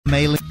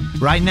mailing.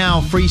 Right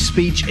now, free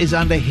speech is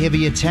under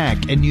heavy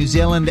attack in New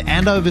Zealand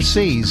and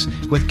overseas,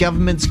 with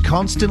governments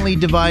constantly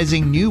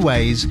devising new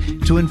ways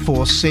to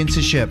enforce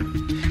censorship.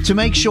 To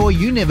make sure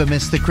you never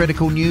miss the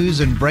critical news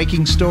and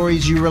breaking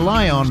stories you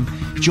rely on,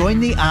 join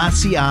the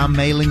RCR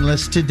mailing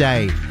list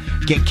today.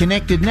 Get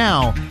connected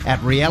now at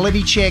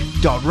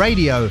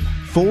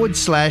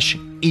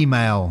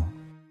realitycheck.radio/email.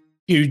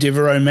 Hugh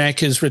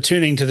DEVEREUX-MACK is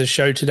returning to the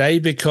show today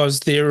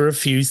because there are a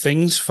few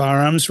things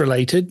firearms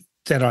related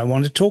that I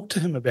want to talk to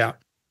him about.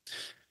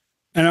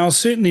 And I'll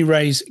certainly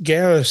raise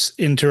Gareth's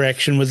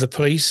interaction with the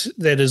police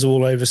that is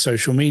all over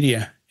social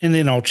media. And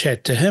then I'll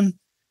chat to him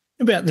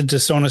about the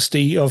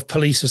dishonesty of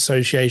Police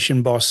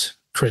Association boss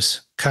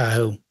Chris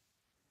Cahill.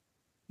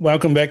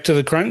 Welcome back to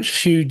The Crunch,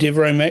 Hugh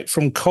DEVEREUX-MACK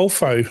from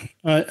COLFO.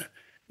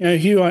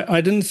 Hugh,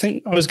 I didn't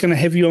think I was going to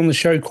have you on the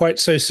show quite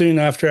so soon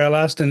after our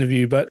last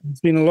interview, but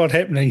there's been a lot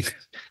happening.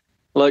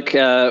 Look,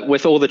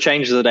 with all the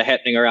changes that are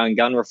happening around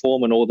gun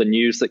reform and all the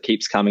news that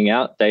keeps coming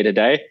out day to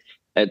day,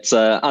 it's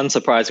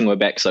unsurprising we're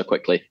back so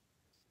quickly.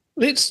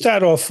 Let's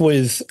start off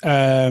with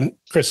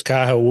Chris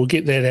Cahill. We'll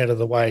get that out of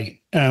the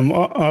way.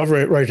 I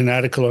wrote an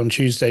article on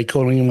Tuesday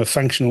calling him a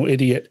functional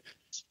idiot.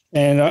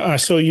 And I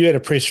saw you had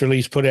a press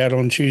release put out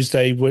on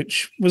Tuesday,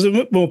 which was a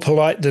bit more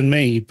polite than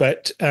me,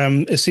 but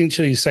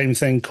essentially the same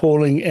thing,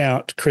 calling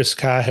out Chris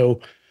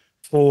Cahill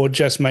for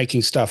just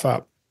making stuff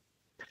up.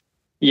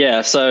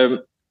 Yeah,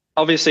 so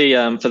obviously,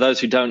 for those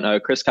who don't know,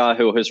 Chris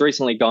Cahill has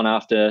recently gone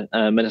after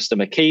Minister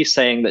McKee,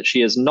 saying that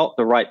she is not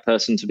the right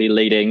person to be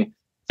leading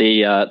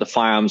the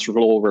firearms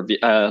law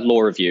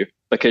review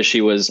because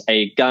she was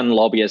a gun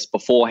lobbyist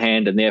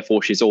beforehand, and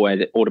therefore she's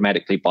always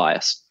automatically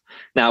biased.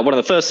 Now, one of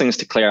the first things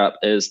to clear up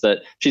is that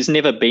she's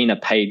never been a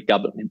paid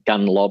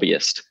gun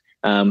lobbyist.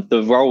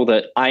 The role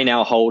that I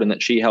now hold and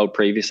that she held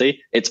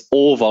previously, it's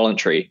all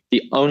voluntary.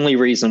 The only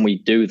reason we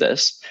do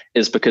this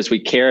is because we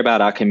care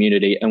about our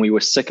community and we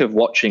were sick of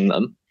watching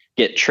them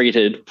get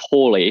treated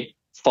poorly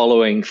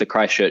following the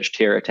Christchurch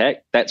terror attack.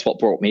 That's what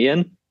brought me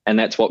in, and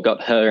that's what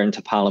got her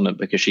into Parliament,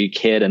 because she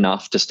cared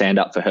enough to stand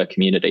up for her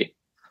community.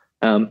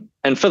 And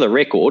for the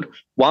record,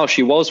 while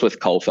she was with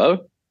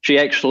COLFO, she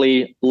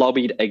actually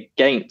lobbied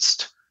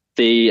against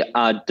the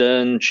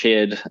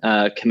Ardern-chaired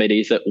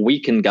committee that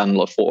weakened gun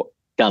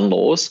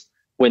laws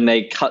when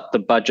they cut the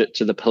budget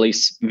to the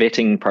police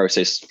vetting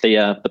process.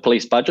 The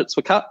police budgets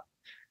were cut.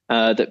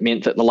 That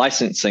meant that the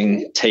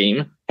licensing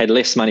team had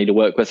less money to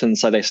work with, and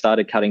so they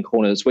started cutting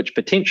corners, which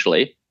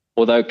potentially,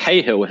 although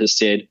Cahill has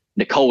said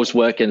Nicole's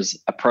work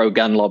as a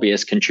pro-gun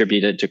lobbyist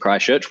contributed to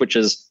Christchurch, which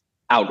is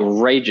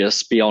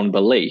outrageous beyond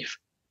belief,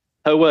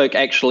 her work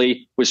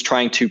actually was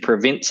trying to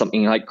prevent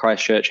something like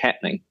Christchurch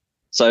happening.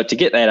 So to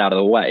get that out of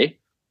the way,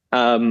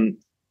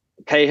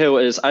 Cahill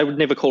is, I would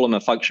never call him a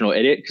functional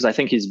idiot because I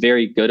think he's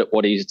very good at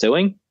what he's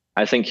doing.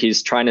 I think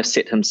he's trying to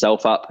set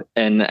himself up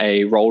in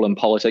a role in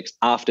politics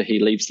after he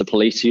leaves the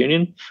police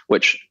union,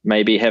 which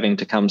may be having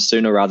to come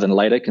sooner rather than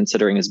later,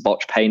 considering his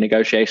botched pay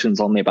negotiations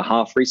on their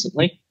behalf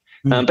recently.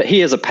 But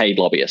he is a paid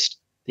lobbyist.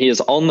 He is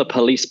on the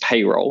police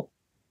payroll,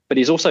 but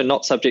he's also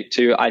not subject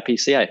to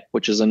IPCA,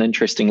 which is an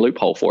interesting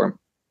loophole for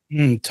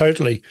him.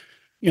 Totally.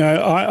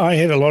 I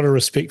had a lot of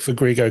respect for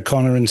Greg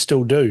O'Connor and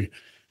still do.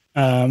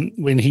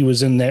 When he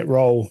was in that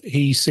role,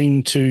 he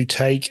seemed to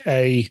take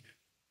a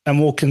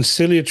more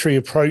conciliatory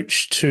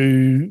approach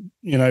to,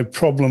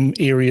 problem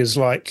areas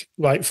like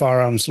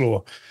firearms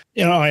law.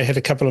 I had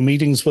a couple of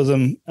meetings with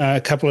him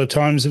a couple of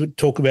times that would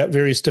talk about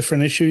various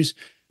different issues.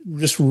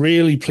 Just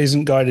really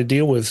pleasant guy to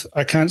deal with.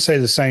 I can't say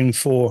the same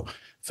for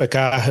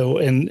Cahill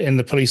and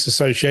the Police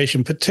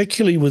Association,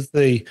 particularly with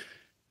the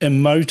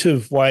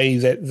emotive way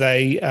that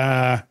they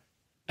are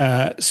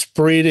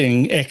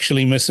spreading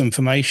actually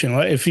misinformation.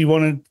 Like if you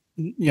want to,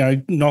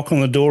 knock on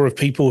the door of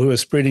people who are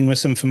spreading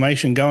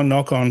misinformation, go and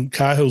knock on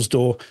Cahill's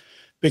door,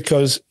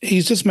 because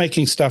he's just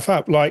making stuff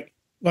up. Like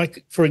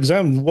for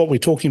example, what we're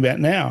talking about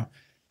now,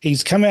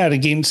 he's come out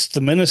against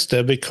the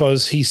minister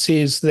because he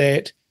says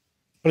that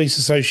Police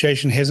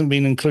Association hasn't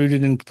been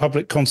included in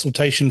public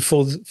consultation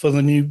for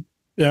the new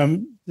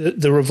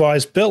the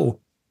revised bill.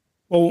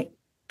 Well,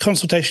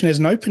 consultation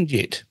hasn't opened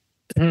yet.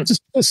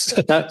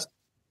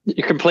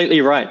 You're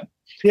completely right.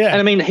 Yeah.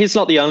 And I mean, he's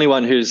not the only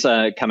one who's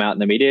come out in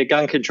the media.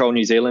 Gun Control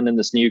New Zealand and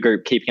this new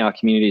group, Keeping Our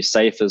Communities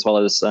Safe, as well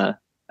as a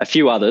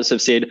few others,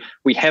 have said,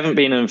 we haven't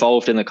been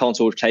involved in the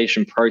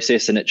consultation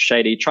process and it's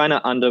shady, trying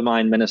to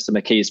undermine Minister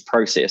McKee's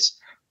process.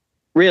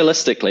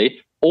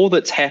 Realistically, all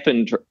that's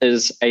happened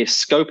is a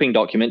scoping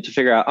document to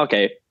figure out,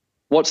 okay,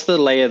 what's the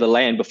lay of the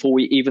land before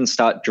we even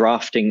start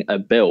drafting a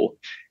bill?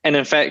 And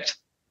in fact,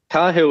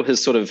 Cahill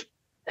has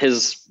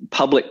his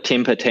public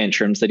temper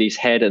tantrums that he's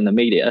had in the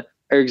media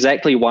are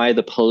exactly why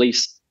the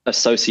Police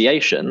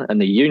Association and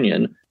the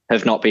union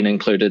have not been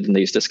included in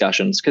these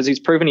discussions, because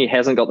he's proven he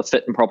hasn't got the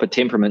fit and proper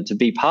temperament to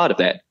be part of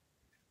that.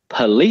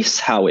 Police,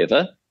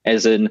 however,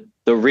 as in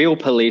the real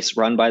police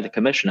run by the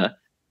Commissioner,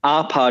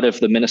 are part of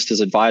the Minister's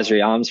Advisory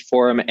Arms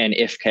Forum and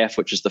FCAF,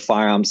 which is the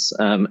Firearms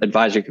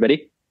Advisory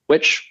Committee,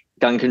 which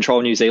Gun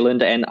Control New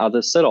Zealand and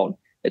others sit on.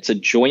 It's a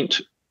joint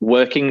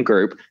working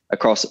group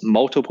across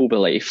multiple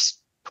beliefs,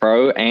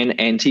 pro and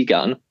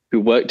anti-gun, who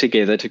work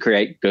together to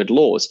create good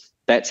laws.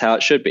 That's how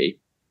it should be.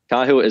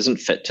 Cahill isn't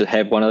fit to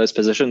have one of those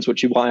positions,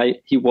 which is why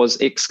he was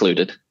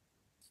excluded.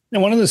 Now,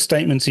 one of the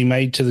statements he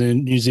made to the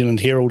New Zealand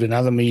Herald and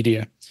other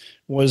media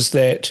was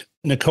that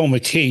Nicole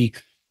McKee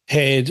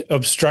had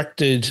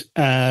obstructed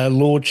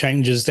law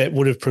changes that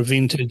would have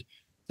prevented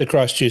the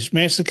Christchurch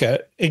massacre,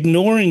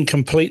 ignoring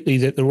completely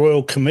that the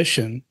Royal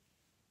Commission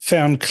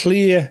found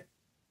clear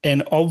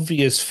and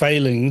obvious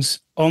failings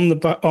on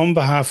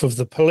behalf of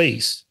the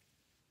police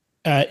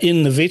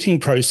in the vetting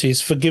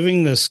process for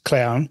giving this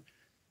clown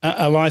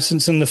a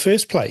license in the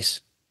first place.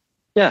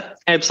 Yeah,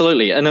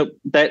 absolutely. And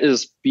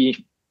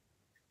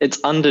it's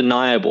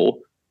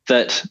undeniable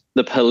that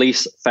the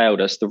police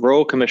failed us. The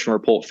Royal Commission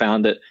report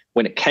found that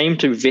when it came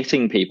to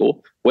vetting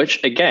people,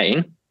 which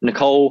again,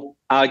 Nicole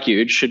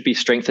argued should be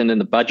strengthened and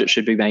the budget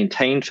should be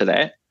maintained for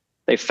that,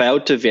 they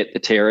failed to vet the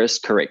terrorists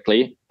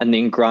correctly and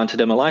then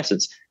granted him a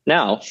license.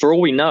 Now, for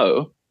all we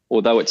know,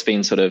 although it's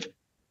been sort of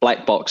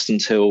black boxed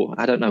until,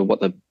 I don't know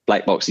what the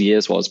black box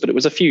years was, but it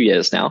was a few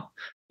years now,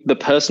 the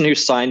person who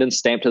signed and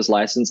stamped his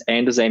license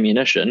and his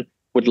ammunition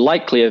would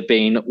likely have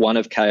been one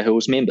of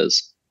Cahill's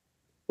members,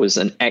 was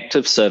an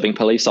active serving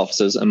police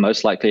officers and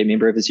most likely a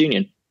member of his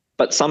union.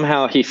 But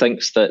somehow he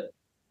thinks that,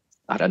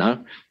 I don't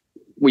know,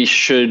 we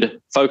should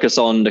focus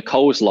on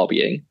Nicole's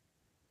lobbying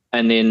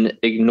and then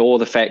ignore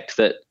the fact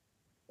that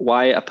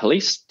why are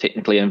police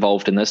technically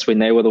involved in this when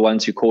they were the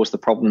ones who caused the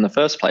problem in the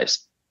first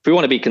place? If we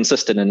want to be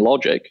consistent in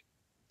logic,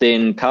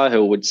 then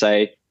Cahill would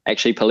say,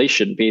 actually, police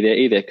shouldn't be there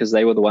either because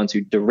they were the ones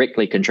who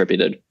directly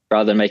contributed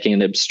rather than making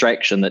an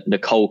abstraction that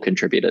Nicole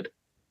contributed.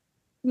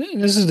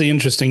 This is the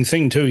interesting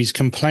thing too. He's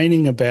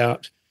complaining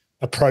about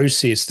a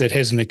process that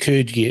hasn't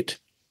occurred yet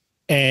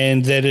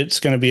and that it's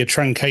going to be a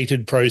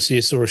truncated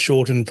process or a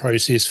shortened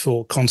process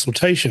for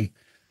consultation,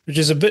 which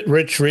is a bit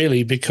rich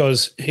really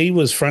because he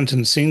was front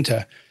and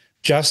centre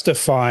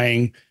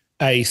justifying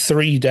a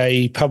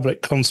 3-day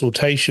public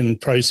consultation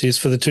process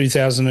for the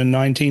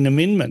 2019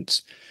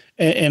 amendments.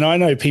 And I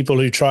know people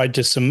who tried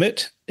to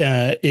submit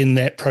in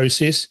that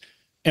process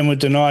and were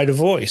denied a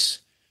voice.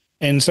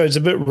 And so it's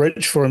a bit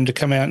rich for him to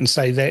come out and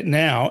say that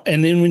now.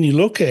 And then when you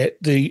look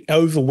at the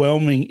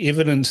overwhelming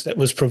evidence that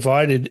was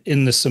provided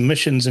in the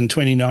submissions in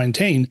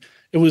 2019,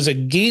 it was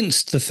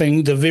against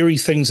the very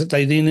things that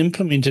they then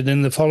implemented,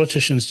 and the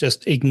politicians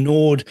just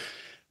ignored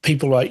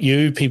people like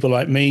you, people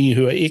like me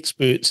who are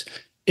experts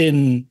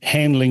in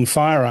handling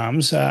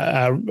firearms,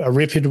 are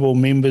reputable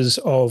members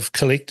of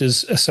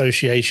collectors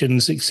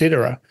associations,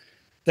 etc.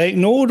 They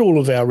ignored all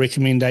of our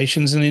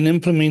recommendations and then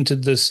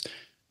implemented this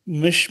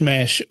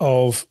mishmash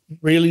of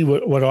really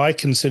what I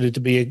consider to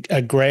be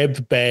a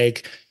grab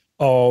bag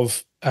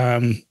of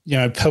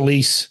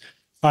police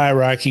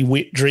hierarchy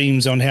wet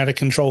dreams on how to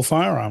control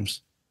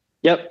firearms.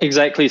 Yep,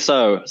 exactly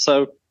so.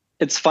 So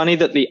it's funny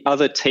that the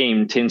other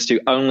team tends to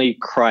only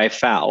cry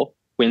foul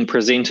when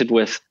presented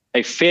with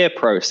a fair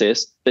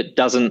process that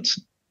doesn't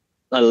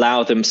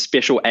allow them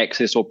special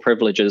access or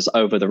privileges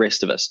over the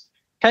rest of us.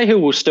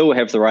 Cahill will still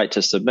have the right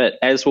to submit,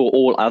 as will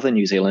all other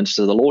New Zealanders,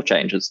 to the law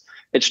changes.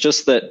 It's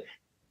just that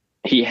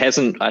he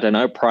hasn't,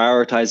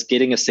 prioritized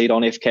getting a seat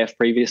on FCAF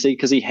previously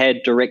because he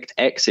had direct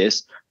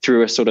access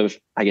through a sort of,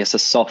 a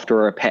soft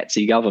or a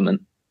patsy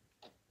government.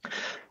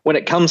 When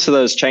it comes to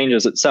those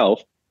changes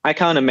itself, I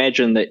can't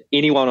imagine that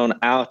anyone on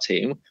our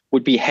team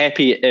would be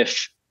happy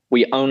if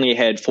we only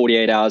had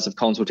 48 hours of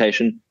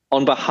consultation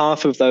on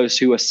behalf of those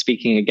who are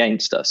speaking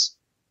against us,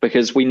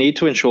 because we need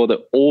to ensure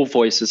that all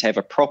voices have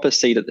a proper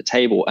seat at the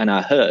table and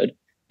are heard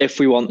if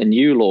we want the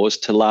new laws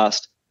to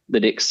last the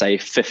next, say,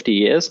 50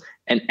 years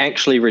and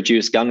actually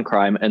reduce gun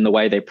crime in the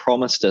way they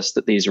promised us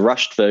that these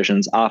rushed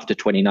versions after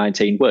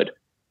 2019 would.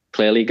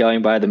 Clearly,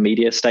 going by the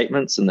media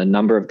statements and the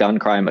number of gun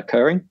crime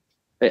occurring,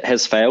 it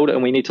has failed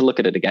and we need to look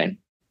at it again.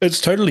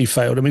 It's totally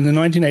failed. I mean, the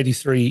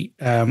 1983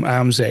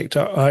 Arms Act,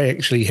 I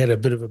actually had a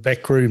bit of a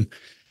backroom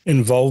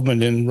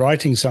involvement in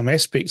writing some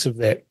aspects of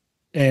that.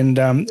 And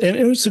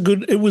it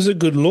was a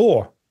good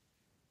law.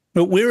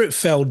 But where it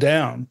fell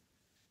down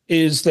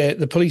is that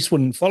the police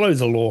wouldn't follow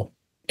the law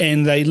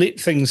and they let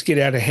things get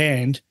out of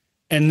hand.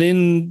 And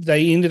then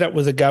they ended up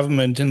with a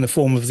government in the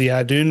form of the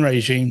Ardern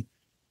regime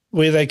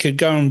where they could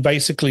go and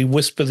basically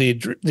whisper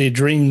their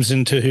dreams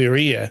into her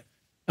ear,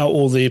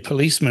 or their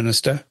police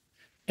minister.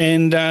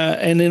 And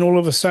then all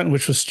of a sudden,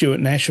 which was Stuart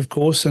Nash, of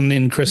course, and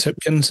then Chris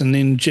Hipkins, and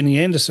then Ginny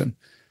Anderson.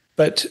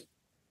 But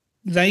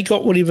they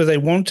got whatever they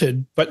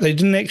wanted, but they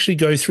didn't actually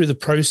go through the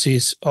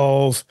process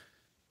of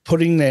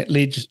putting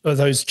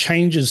those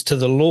changes to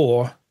the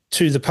law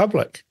to the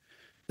public.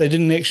 They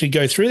didn't actually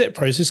go through that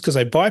process because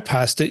they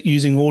bypassed it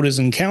using orders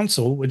in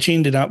council, which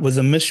ended up with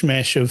a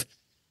mishmash of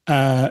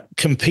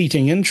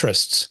competing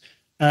interests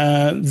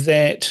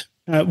that,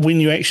 when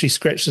you actually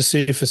scratch the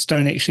surface,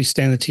 don't actually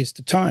stand the test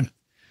of time.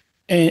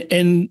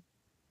 And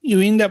you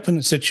end up in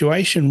a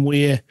situation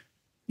where,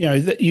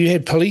 that you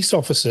had police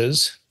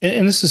officers,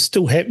 and this is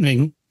still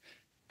happening,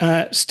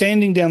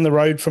 standing down the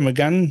road from a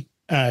gun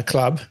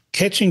club,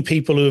 catching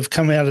people who have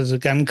come out of the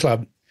gun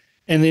club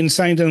and then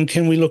saying to them,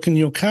 can we look in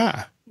your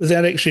car,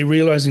 without actually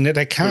realizing that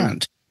they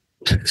can't.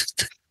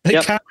 They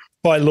can't,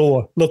 by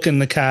law, look in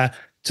the car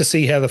to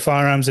see how the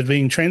firearms are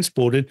being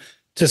transported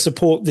to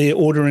support their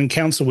order in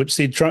council, which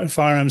said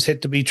firearms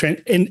had to be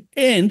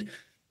and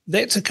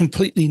that's a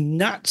completely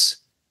nuts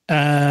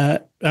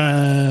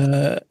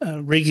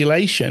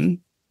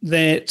regulation,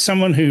 that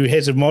someone who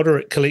has a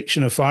moderate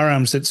collection of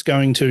firearms that's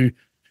going to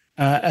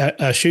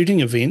a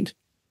shooting event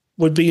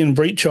would be in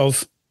breach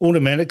of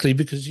automatically,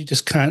 because you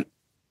just can't,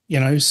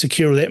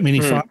 secure that many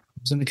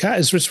firearms in the car.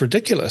 It's just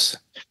ridiculous.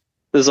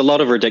 There's a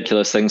lot of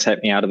ridiculous things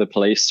happening out of the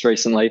police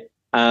recently.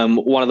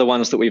 One of the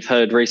ones that we've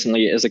heard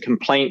recently is a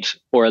complaint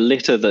or a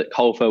letter that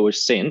COLFO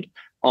was sent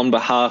on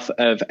behalf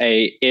of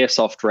a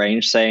airsoft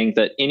range, saying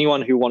that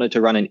anyone who wanted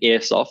to run an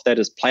airsoft, that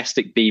is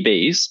plastic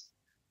BBs,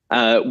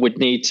 would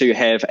need to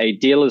have a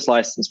dealer's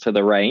license for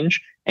the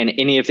range, and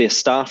any of their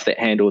staff that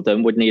handled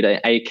them would need an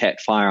ACAT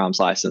firearms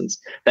license.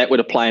 That would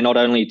apply not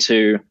only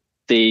to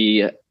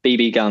the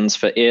BB guns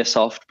for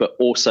airsoft, but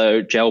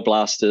also gel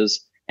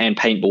blasters and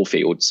paintball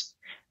fields.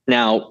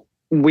 Now,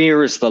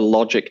 where is the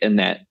logic in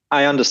that?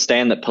 I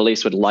understand that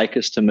police would like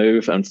us to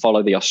move and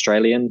follow the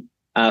Australian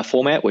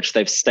format, which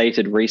they've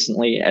stated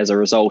recently as a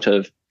result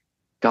of,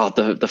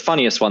 the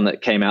funniest one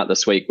that came out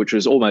this week, which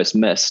was almost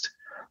missed,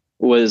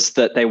 was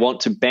that they want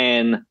to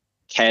ban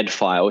CAD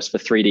files for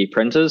 3D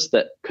printers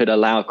that could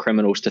allow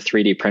criminals to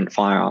 3D print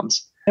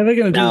firearms. How are they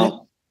going to do that?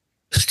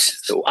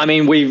 I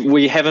mean,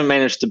 we haven't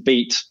managed to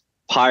beat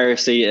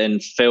piracy in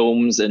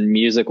films and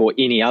music or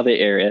any other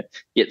area,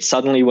 yet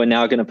suddenly we're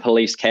now going to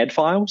police CAD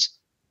files.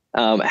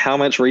 How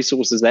much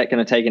resource is that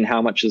going to take, and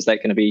how much is that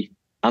going to be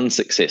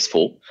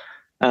unsuccessful?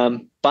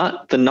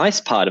 But the nice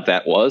part of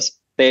that was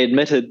they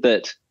admitted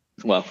that,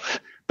 well,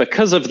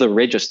 because of the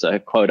register,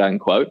 quote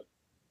unquote,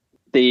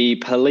 the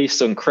police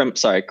and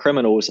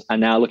criminals are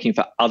now looking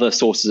for other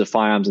sources of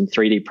firearms, and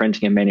 3D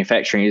printing and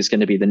manufacturing is going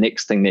to be the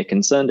next thing they're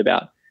concerned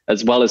about,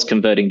 as well as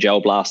converting gel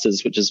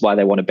blasters, which is why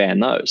they want to ban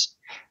those.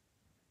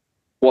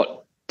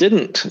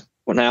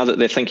 Now that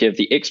they're thinking of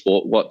the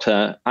export, what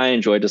I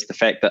enjoyed is the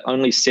fact that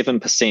only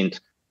 7%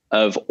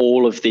 of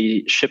all of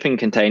the shipping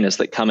containers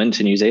that come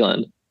into New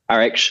Zealand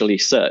are actually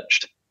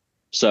searched.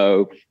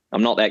 So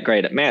I'm not that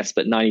great at maths,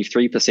 but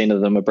 93% of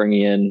them are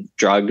bringing in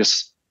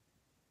drugs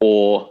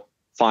or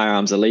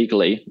firearms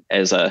illegally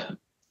as a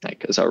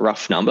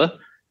rough number.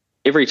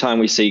 Every time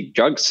we see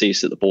drugs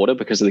seized at the border,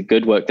 because of the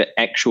good work that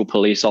actual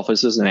police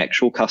officers and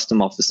actual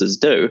custom officers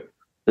do,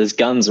 there's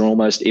guns in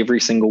almost every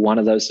single one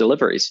of those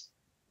deliveries.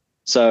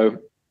 So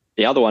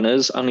the other one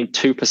is only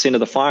 2% of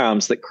the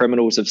firearms that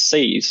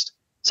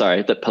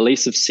that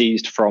police have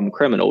seized from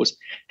criminals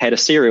had a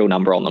serial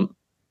number on them.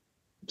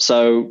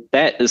 So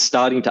that is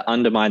starting to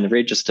undermine the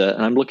register,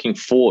 and I'm looking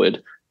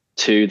forward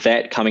to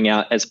that coming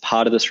out as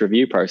part of this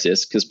review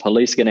process, because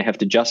police are going to have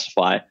to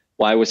justify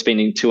why we're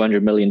spending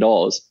 $200 million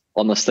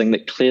on this thing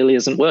that clearly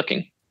isn't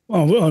working.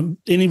 Well,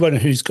 anyone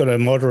who's got a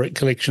moderate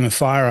collection of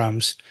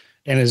firearms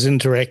and has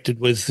interacted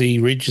with the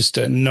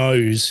register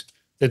knows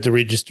that the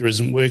register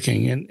isn't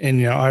working.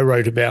 And I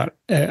wrote about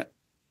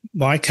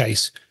my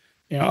case.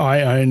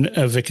 I own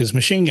a Vickers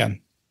machine gun.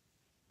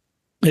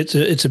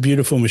 It's a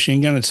beautiful machine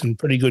gun. It's in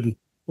pretty good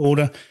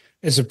order.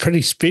 It's a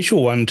pretty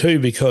special one too,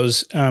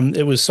 because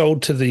it was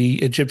sold to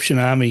the Egyptian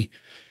army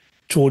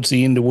towards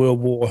the end of World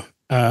War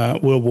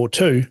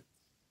II.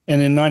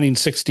 And in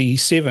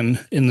 1967,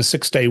 in the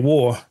Six-Day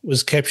War,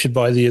 was captured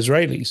by the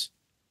Israelis.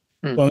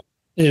 Well,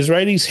 the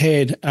Israelis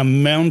had a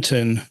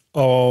mountain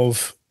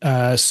of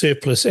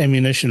surplus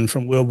ammunition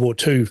from World War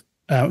II,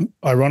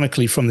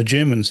 ironically from the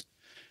Germans,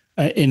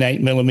 in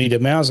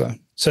 8mm Mauser.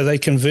 So they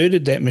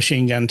converted that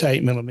machine gun to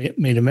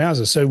 8mm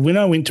Mauser. So when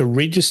I went to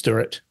register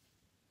it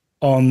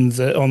on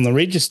the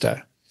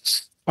register,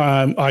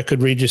 I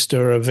could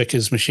register a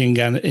Vickers machine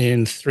gun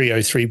in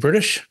 303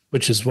 British,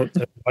 which is what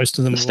most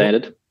of them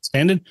standard.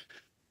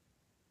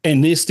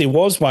 And yes, there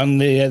was one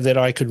there that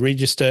I could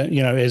register,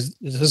 as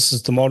this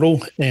is the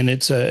model, and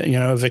it's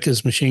a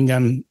Vickers machine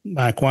gun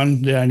Mark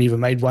 1. They only ever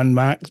made one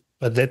mark,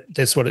 but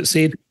that's what it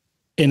said,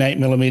 in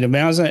 8mm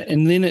Mauser.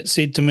 And then it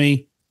said to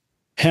me,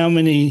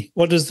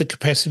 what is the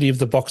capacity of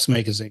the box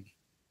magazine?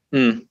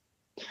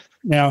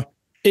 Now,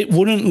 it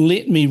wouldn't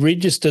let me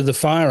register the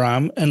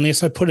firearm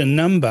unless I put a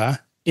number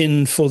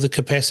in for the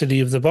capacity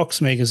of the box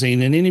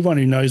magazine. And anyone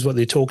who knows what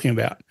they're talking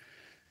about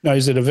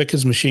knows that a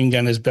Vickers machine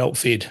gun is belt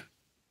fed.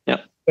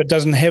 Yep. It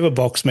doesn't have a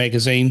box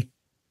magazine.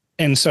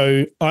 And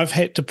so I've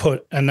had to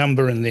put a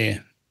number in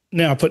there.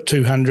 Now I put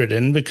 200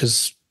 in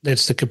because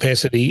that's the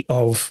capacity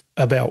of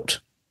a belt,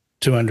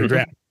 200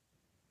 rounds.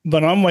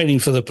 But I'm waiting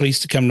for the police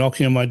to come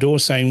knocking on my door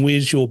saying,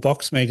 where's your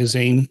box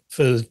magazine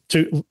for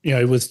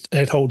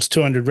that holds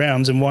 200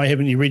 rounds, and why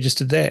haven't you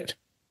registered that?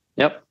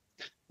 Yep.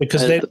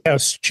 Because that's how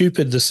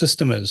stupid the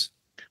system is.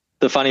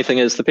 The funny thing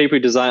is, the people who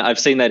design, I've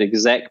seen that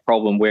exact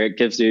problem where it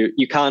gives you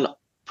can't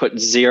put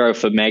 0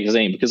 for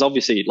magazine, because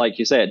obviously, like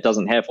you said, it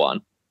doesn't have one.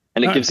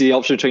 And it gives you the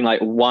option between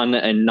like 1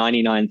 and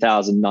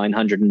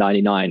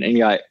 99,999. And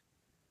you're like,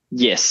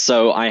 yes,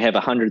 so I have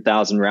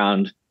 100,000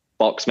 round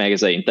box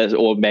magazine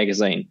or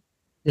magazine.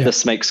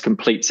 this makes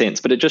complete sense.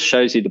 But it just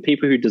shows you the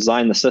people who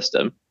designed the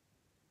system.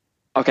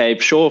 Okay,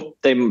 sure,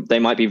 they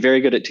might be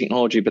very good at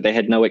technology, but they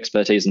had no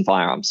expertise in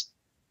firearms.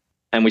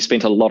 And we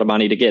spent a lot of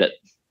money to get it.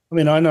 I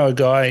mean, I know a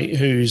guy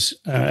who's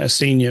a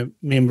senior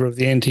member of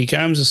the Antique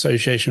Arms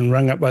Association,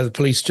 rung up by the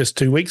police just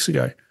 2 weeks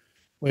ago.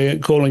 We're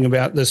calling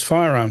about this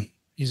firearm.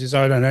 He says,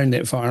 I don't own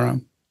that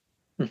firearm.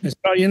 I said,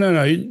 oh,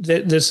 no,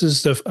 this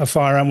is a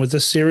firearm with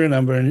this serial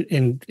number.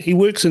 And he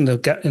works in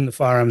the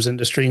firearms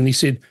industry. And he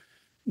said,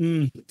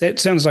 that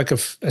sounds like a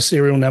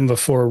serial number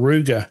for a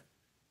Ruger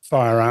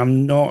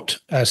firearm, not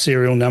a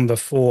serial number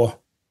for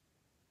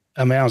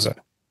a Mauser.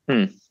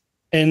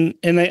 And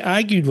they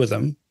argued with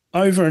him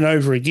over and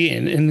over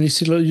again, and he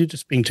said, "Look, you're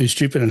just being too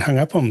stupid," and hung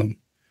up on them.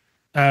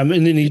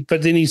 And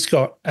then he's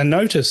got a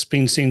notice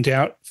being sent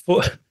out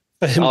for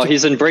him. Oh,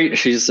 he's in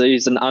breach. He's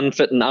an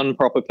unfit and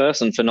improper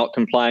person for not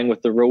complying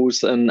with the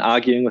rules and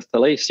arguing with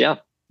police. Yeah,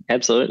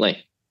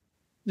 absolutely.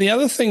 The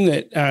other thing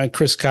that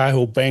Chris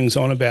Cahill bangs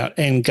on about,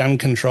 and gun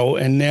control,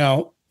 and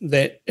now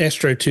that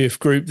AstroTurf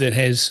group that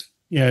has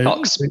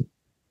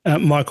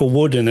Michael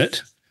Wood in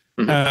it.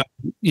 He's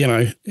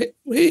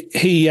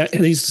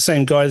the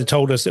same guy that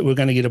told us that we're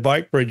going to get a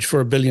bike bridge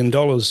for $1 billion.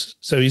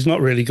 So he's not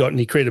really got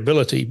any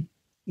credibility,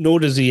 nor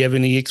does he have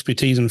any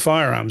expertise in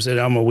firearms that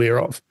I'm aware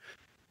of.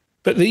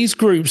 But these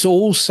groups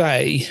all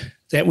say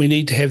that we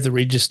need to have the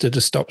register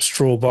to stop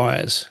straw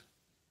buyers.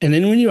 And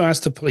then when you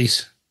ask the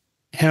police,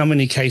 how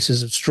many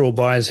cases of straw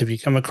buyers have you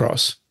come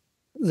across?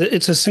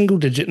 It's a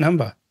single-digit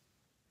number.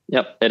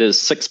 Yep, it is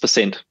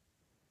 6%.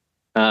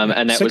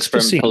 And that 6%. Was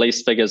from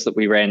police figures that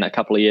we ran a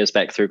couple of years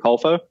back through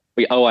COLFO.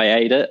 We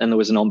OIA'd it, and there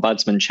was an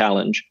ombudsman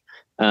challenge.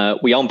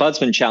 We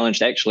ombudsman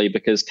challenged actually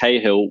because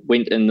Cahill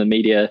went in the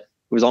media. It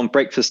was on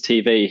Breakfast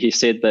TV. He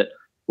said that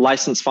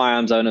licensed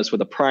firearms owners were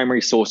the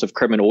primary source of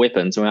criminal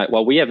weapons. And we're like,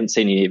 well, we haven't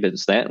seen any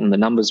evidence of that, and the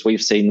numbers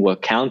we've seen were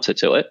counter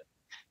to it.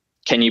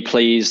 Can you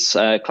please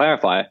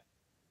clarify?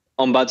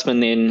 Ombudsman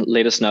then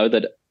let us know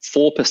that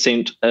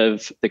 4%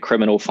 of the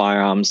criminal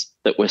firearms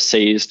that were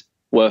seized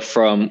were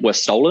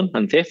stolen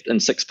and theft,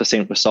 and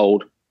 6% were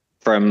sold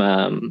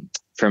from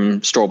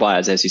straw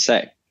buyers, as you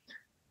say.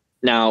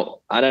 Now,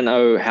 I don't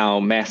know how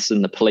maths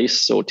in the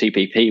police or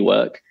TPP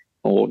work,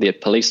 or the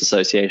police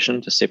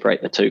association, to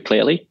separate the two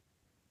clearly,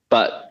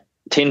 but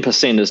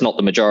 10% is not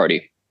the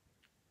majority.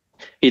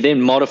 He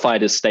then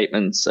modified his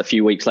statements a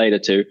few weeks later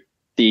to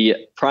the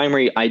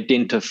primary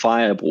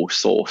identifiable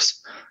source,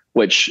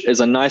 which is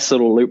a nice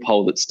little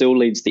loophole that still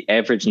leads the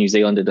average New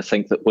Zealander to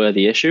think that we're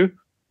the issue.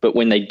 But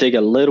when they dig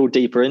a little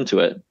deeper into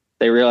it,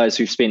 they realize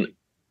we've spent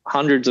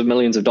hundreds of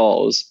millions of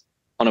dollars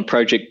on a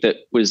project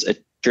that was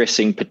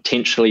addressing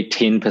potentially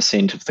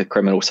 10% of the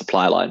criminal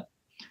supply line.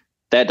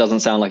 That doesn't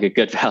sound like a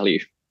good value.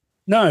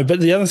 No, but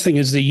the other thing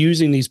is they're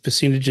using these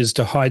percentages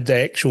to hide the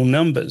actual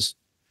numbers,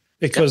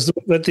 because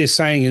what they're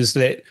saying is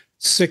that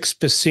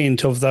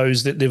 6% of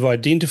those that they've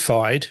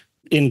identified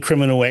in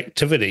criminal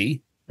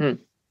activity,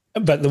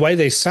 but the way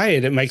they say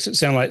it, it makes it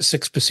sound like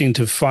 6%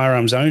 of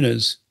firearms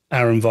owners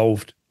are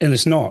involved. And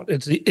it's not.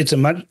 It's a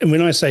much. And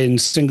when I say in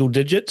single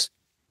digits,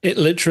 it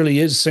literally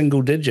is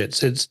single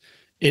digits.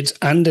 It's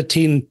under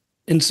 10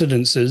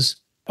 incidences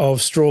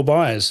of straw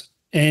buyers,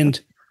 and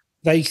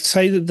they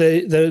say that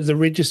the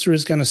register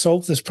is going to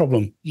solve this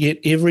problem. Yet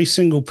every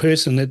single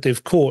person that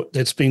they've caught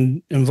that's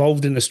been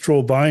involved in a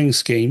straw buying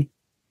scheme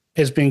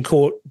has been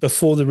caught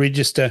before the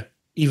register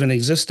even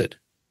existed.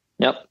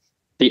 Yep.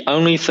 The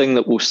only thing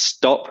that will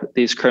stop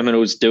these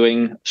criminals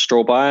doing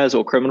straw buyers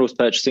or criminals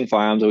purchasing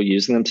firearms or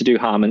using them to do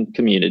harm in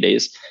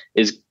communities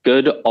is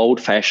good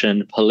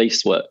old-fashioned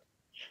police work.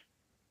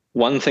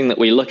 One thing that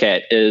we look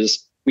at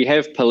is we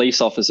have police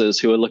officers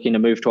who are looking to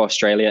move to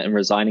Australia and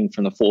resigning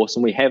from the force,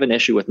 and we have an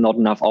issue with not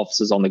enough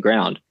officers on the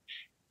ground.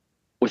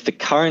 With the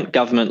current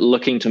government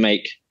looking to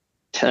make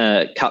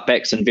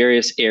cutbacks in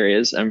various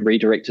areas and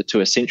redirect it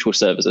to essential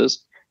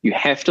services, you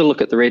have to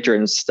look at the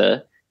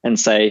register and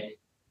say,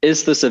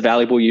 is this a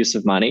valuable use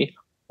of money,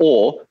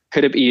 or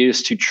could it be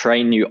used to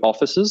train new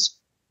officers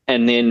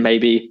and then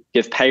maybe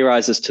give pay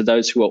rises to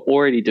those who are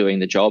already doing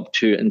the job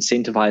to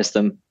incentivize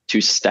them to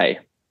stay?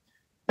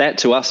 That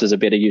to us is a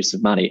better use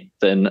of money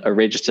than a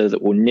register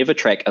that will never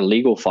track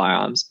illegal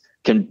firearms,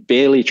 can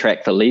barely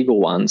track the legal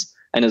ones,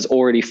 and is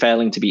already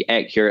failing to be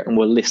accurate, and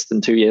we're less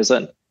than 2 years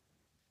in.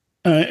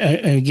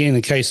 Again,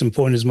 the case in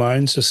point is my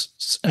own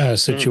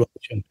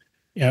situation.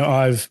 You know,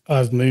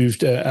 I've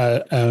moved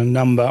a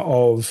number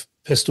of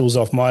pistols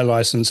off my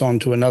license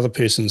onto another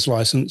person's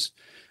license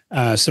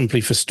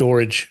simply for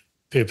storage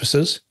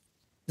purposes.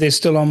 They're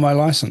still on my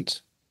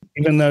license.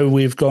 Even though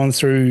we've gone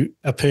through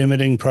a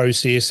permitting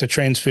process, a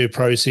transfer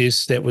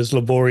process that was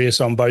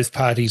laborious on both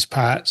parties'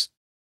 parts,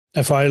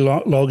 if I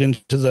log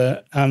into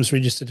the arms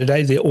register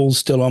today, they're all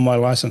still on my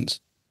license.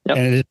 Yep.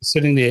 And it's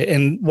sitting there.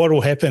 And what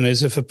will happen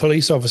is if a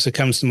police officer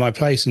comes to my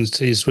place and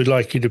says, we'd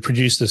like you to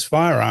produce this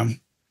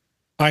firearm,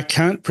 I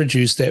can't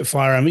produce that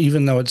firearm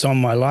even though it's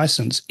on my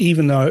license,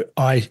 even though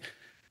I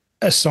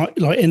assign,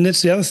 and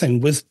that's the other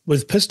thing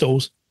with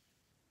pistols,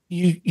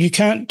 you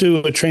can't do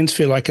a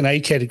transfer like an A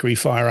category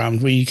firearm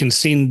where you can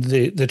send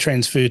the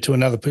transfer to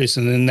another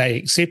person and they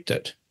accept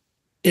it.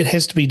 It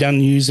has to be done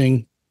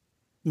using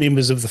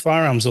members of the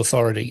Firearms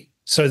Authority.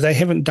 So they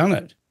haven't done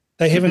it.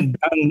 They haven't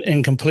done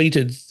and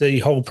completed the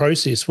whole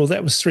process. Well,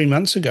 that was 3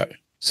 months ago.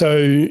 So,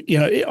 you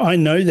know, I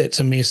know that's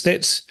a mess.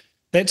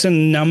 That's a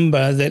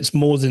number that's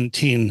more than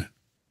 10.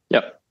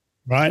 Yep.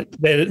 Right?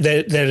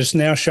 That is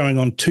now showing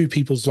on 2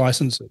 people's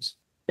licenses.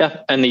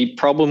 Yeah, and the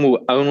problem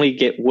will only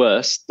get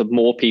worse the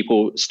more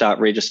people start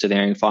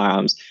registering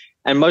firearms.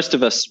 And most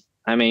of us,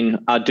 I mean,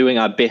 are doing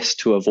our best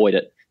to avoid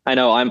it. I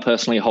know I'm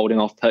personally holding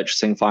off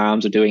purchasing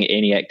firearms or doing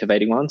any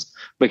activating ones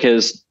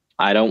because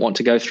I don't want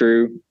to go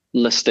through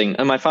listing,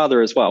 and my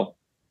father as well.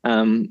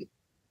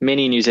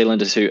 Many New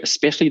Zealanders who,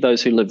 especially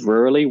those who live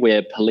rurally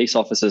where police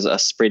officers are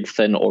spread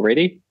thin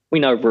already, we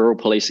know rural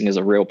policing is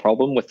a real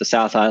problem. With the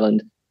South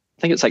Island,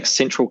 I think it's like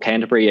Central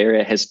Canterbury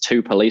area has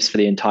 2 police for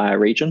the entire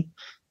region.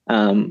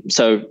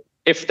 So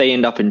if they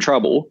end up in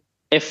trouble,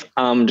 if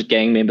armed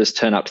gang members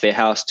turn up to their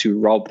house to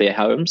rob their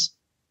homes,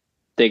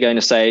 they're going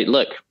to say,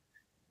 look,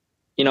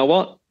 you know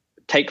what?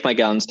 Take my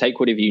guns, take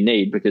whatever you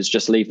need, because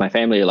just leave my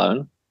family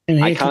alone.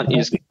 And I can't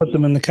put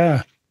them in the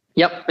car.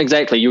 Yep,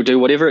 exactly. You'll do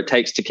whatever it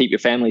takes to keep your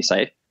family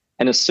safe.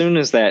 And as soon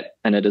as that,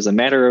 and it is a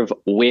matter of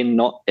when,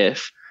 not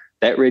if,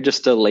 that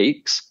register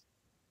leaks,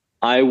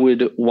 I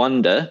would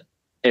wonder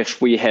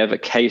if we have a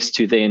case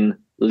to then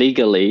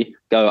legally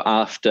go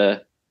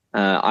after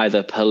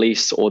either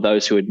police or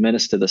those who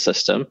administer the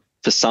system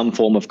for some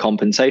form of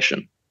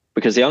compensation.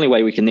 Because the only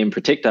way we can then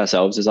protect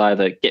ourselves is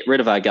either get rid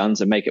of our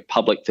guns and make it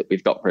public that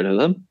we've got rid of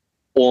them,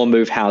 or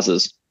move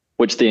houses,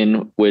 which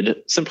then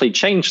would simply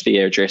change the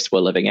address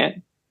we're living at,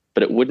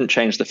 but it wouldn't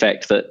change the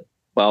fact that,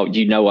 well,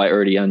 you know, I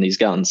already own these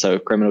guns, so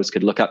criminals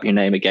could look up your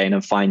name again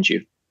and find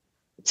you.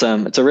 It's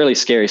a really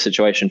scary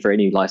situation for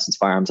any licensed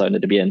firearms owner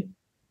to be in.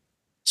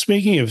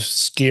 Speaking of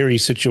scary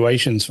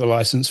situations for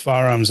licensed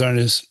firearms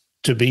owners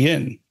to be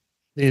in,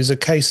 there's a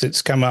case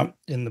that's come up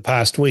in the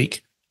past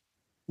week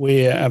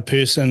where a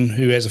person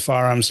who has a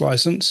firearms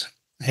license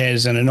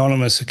has an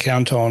anonymous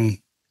account on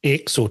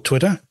X or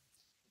Twitter.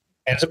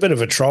 And it's a bit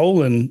of a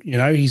troll, and, you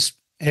know, he's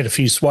had a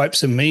few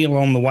swipes at me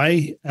along the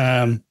way.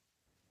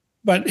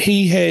 But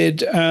he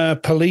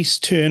had police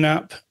turn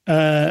up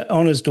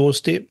on his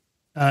doorstep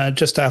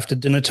just after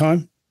dinner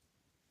time,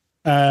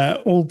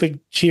 all big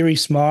cheery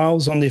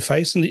smiles on their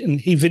face. And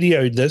he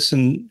videoed this,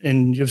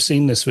 and you've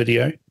seen this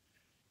video.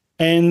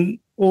 And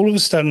all of a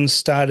sudden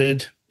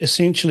started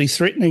essentially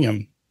threatening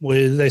him.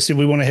 Where they said,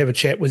 we want to have a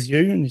chat with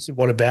you. And he said,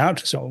 what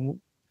about? So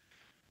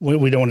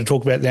we don't want to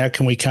talk about that.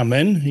 Can we come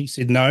in? He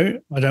said,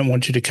 no, I don't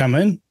want you to come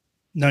in.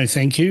 No,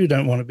 thank you.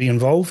 Don't want to be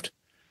involved.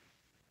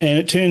 And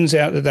it turns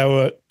out that they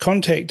were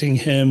contacting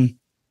him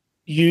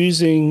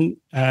using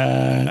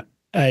a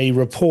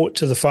report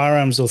to the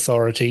Firearms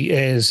Authority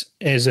as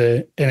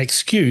an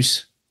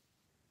excuse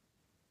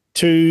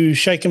to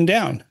shake him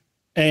down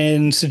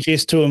and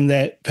suggest to him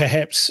that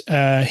perhaps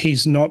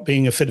he's not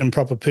being a fit and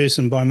proper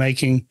person by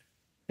making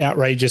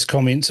outrageous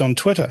comments on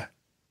Twitter.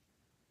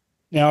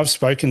 Now, I've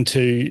spoken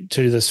to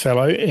this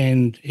fellow,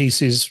 and he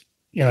says,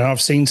 you know,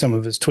 I've seen some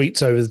of his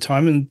tweets over the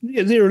time, and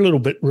they're a little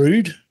bit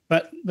rude,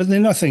 but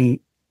they're nothing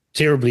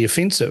terribly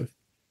offensive.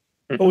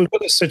 But we've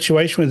got a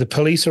situation where the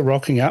police are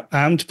rocking up,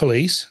 armed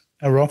police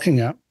are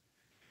rocking up,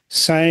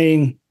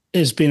 saying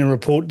there's been a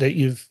report that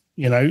you've,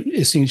 you know,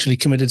 essentially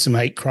committed some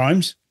hate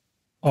crimes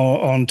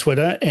on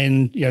Twitter,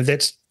 and, you know,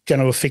 that's going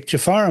to affect your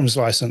firearms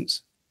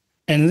license.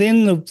 And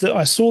then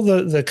I saw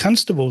the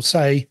constable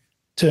say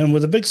to him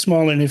with a big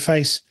smile on her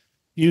face,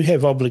 you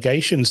have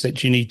obligations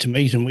that you need to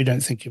meet, and we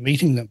don't think you're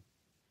meeting them.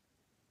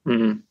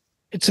 Mm-hmm.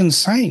 It's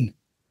insane.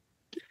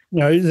 You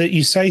know, that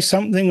you say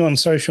something on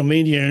social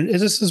media, and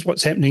this is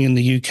what's happening in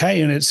the UK,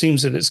 and it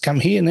seems that it's come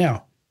here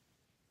now.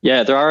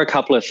 Yeah, there are a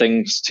couple of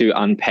things to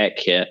unpack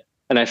here.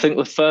 And I think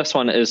the first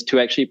one is to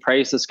actually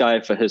praise this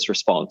guy for his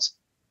response.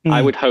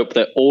 I would hope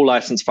that all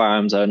licensed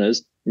firearms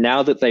owners,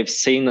 now that they've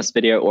seen this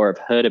video or have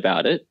heard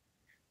about it,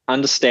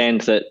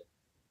 understand that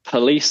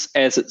police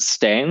as it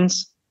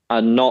stands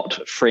are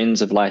not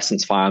friends of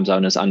licensed firearms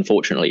owners,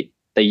 unfortunately.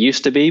 They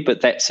used to be,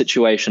 but that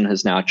situation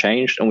has now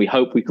changed, and we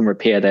hope we can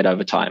repair that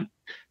over time.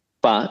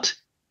 But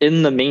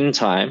in the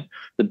meantime,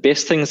 the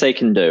best things they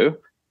can do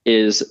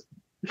is,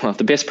 well,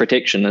 the best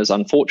protection is,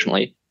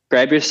 unfortunately,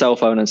 grab your cell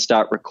phone and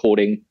start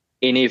recording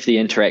any of the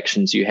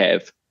interactions you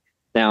have.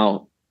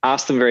 Now,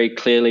 ask them very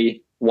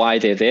clearly why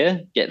they're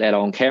there, get that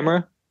on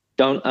camera.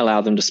 Don't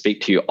allow them to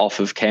speak to you off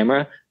of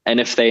camera. And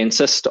if they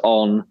insist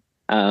on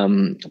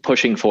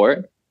pushing for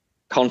it,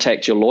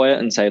 contact your lawyer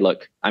and say,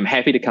 look, I'm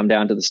happy to come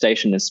down to the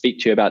station and speak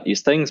to you about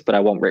these things, but I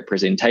want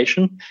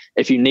representation.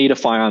 If you need a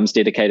firearms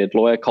dedicated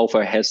lawyer,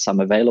 COLFO has some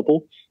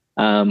available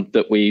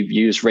that we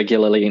use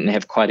regularly and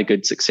have quite a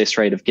good success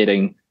rate of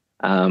getting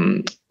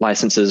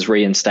licenses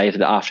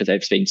reinstated after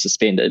they've been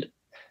suspended.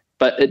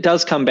 But it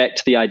does come back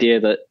to the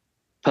idea that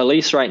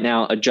police right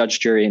now are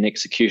judge, jury, and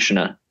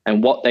executioner,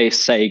 and what they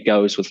say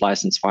goes with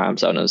licensed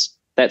firearms owners.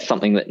 That's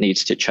something that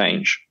needs to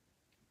change.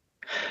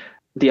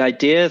 the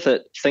idea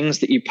that things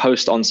that you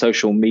post on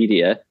social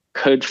media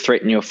could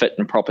threaten your fit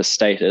and proper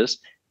status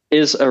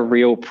is a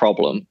real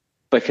problem,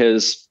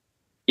 because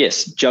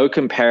yes, joke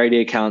and parody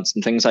accounts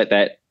and things like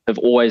that have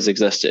always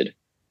existed.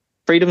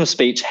 Freedom of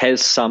speech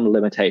has some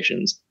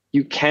limitations.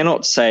 You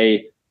cannot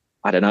say,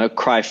 I don't know,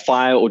 cry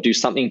fire or do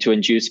something to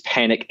induce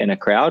panic in a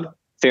crowd.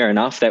 Fair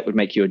enough, that would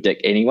make you a dick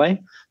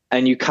anyway.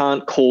 And you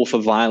can't call for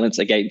violence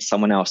against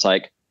someone else,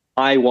 like,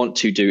 I want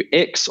to do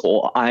X,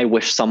 or I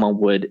wish someone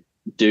would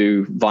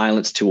do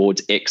violence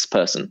towards X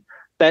person.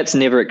 That's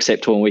never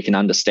acceptable, and we can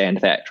understand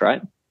that,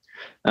 right?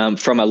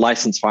 From a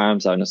licensed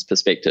firearms owner's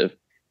perspective.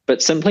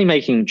 But simply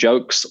making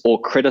jokes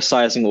or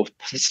criticizing or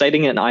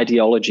stating an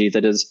ideology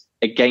that is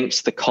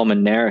against the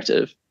common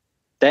narrative,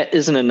 that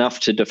isn't enough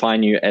to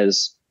define you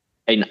as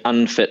an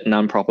unfit and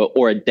improper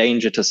or a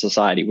danger to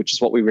society, which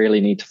is what we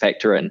really need to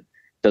factor in.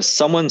 Does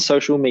someone's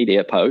social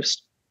media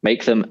post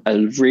make them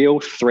a real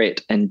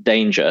threat and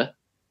danger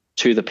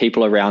to the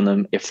people around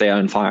them if they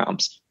own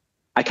firearms?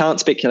 I can't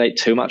speculate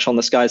too much on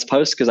this guy's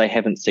post because I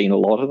haven't seen a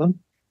lot of them.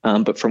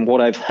 But from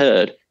what I've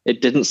heard,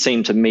 it didn't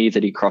seem to me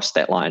that he crossed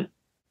that line.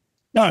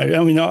 No,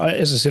 I mean,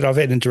 as I said, I've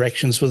had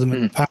interactions with him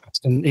in the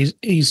past, and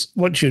he's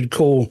what you'd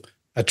call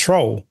a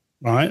troll,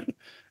 right?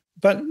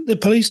 But the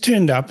police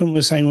turned up and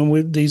were saying,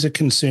 well, these are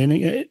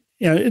concerning. You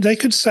know, they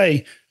could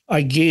say,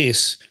 I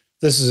guess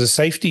this is a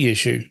safety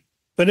issue.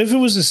 But if it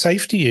was a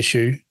safety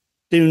issue,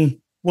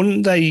 then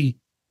wouldn't they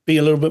be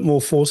a little bit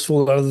more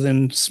forceful other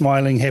than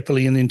smiling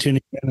happily and then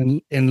turning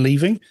around and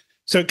leaving?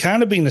 So it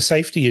can't have been a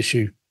safety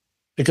issue,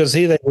 because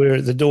here they were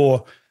at the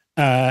door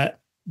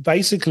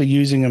basically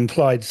using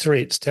implied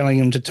threats, telling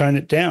him to tone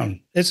it down.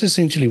 That's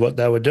essentially what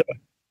they were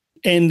doing.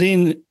 And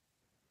then,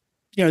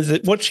 you know,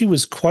 what she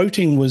was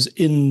quoting was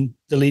in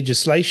the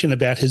legislation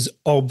about his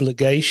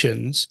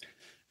obligations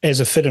as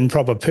a fit and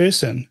proper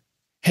person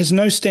has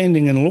no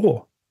standing in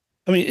law.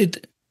 I mean,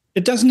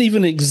 it doesn't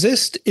even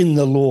exist in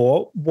the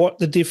law what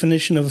the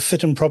definition of a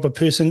fit and proper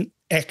person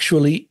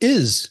actually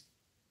is,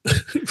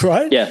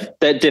 right? Yeah,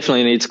 that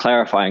definitely needs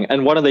clarifying.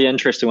 And one of the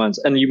interesting ones,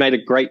 and you made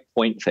a great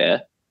point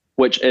there,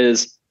 which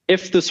is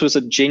if this was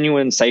a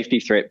genuine safety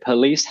threat,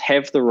 police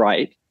have the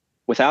right,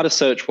 without a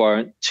search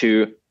warrant,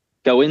 to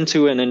go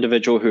into an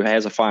individual who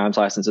has a firearms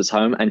license at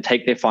home and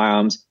take their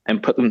firearms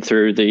and put them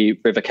through the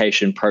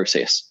revocation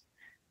process.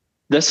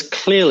 This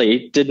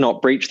clearly did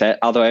not breach that,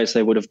 otherwise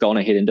they would have gone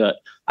ahead and do it.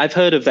 I've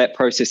heard of that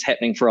process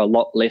happening for a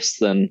lot less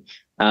than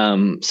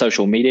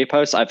social media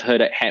posts. I've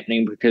heard it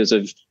happening because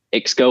of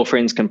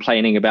ex-girlfriends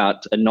complaining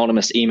about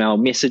anonymous email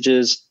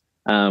messages.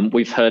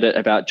 We've heard it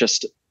about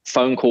just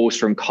phone calls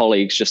from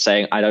colleagues just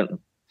saying,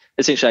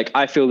 essentially like,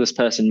 I feel this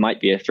person might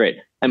be a threat.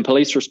 And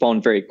police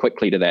respond very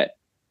quickly to that.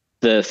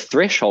 The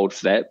threshold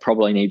for that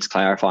probably needs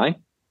clarifying.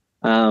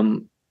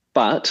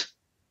 But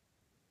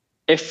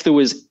if there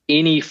was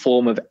any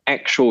form of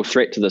actual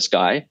threat to this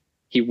guy,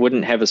 he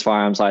wouldn't have his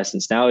firearms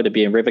license now. It'd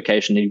be in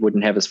revocation. He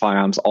wouldn't have his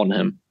firearms on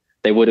him.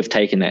 They would have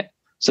taken that.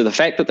 So the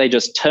fact that they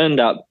just turned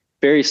up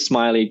very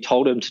smiley,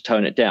 told him to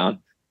tone it down,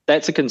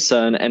 that's a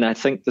concern. And I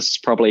think this is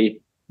probably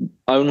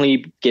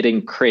only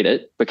getting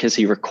credit because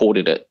he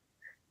recorded it.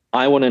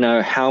 I want to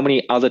know how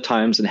many other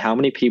times and how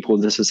many people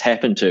this has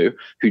happened to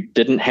who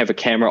didn't have a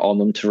camera on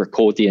them to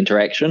record the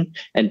interaction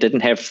and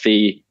didn't have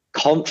the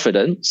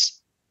confidence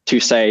to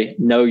say,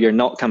 no, you're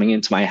not coming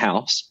into my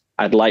house.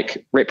 I'd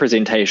like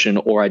representation,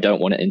 or I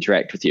don't want to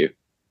interact with you.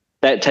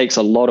 That takes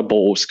a lot of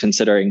balls,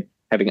 considering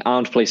having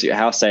armed police at your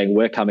house saying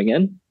we're coming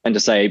in, and to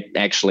say,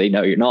 actually,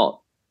 no, you're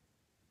not.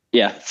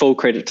 Yeah, full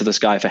credit to this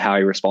guy for how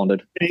he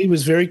responded. He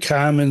was very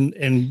calm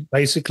and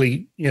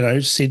basically, you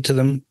know, said to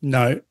them,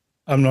 no,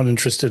 I'm not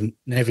interested in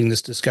having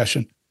this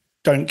discussion.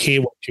 Don't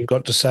care what you've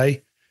got to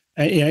say.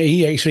 And, you know,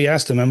 he actually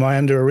asked them, am I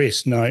under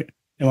arrest? No.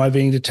 Am I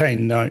being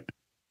detained? No.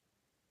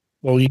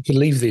 Well, you can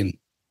leave then.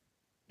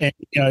 And,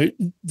 you know,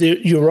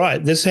 you're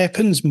right. This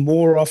happens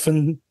more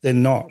often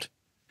than not.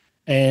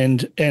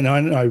 And I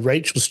know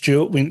Rachel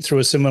Stewart went through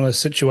a similar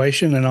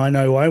situation, and I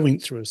know I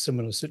went through a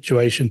similar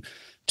situation.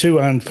 2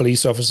 armed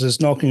police officers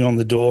knocking on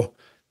the door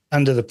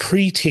under the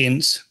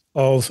pretense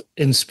of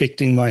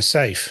inspecting my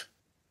safe.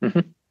 Mm-hmm.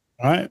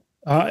 Right?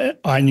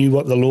 I knew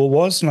what the law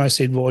was, and I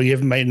said, well, you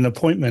haven't made an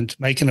appointment.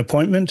 Make an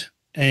appointment,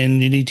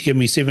 and you need to give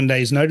me 7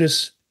 days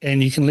notice,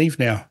 and you can leave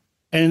now.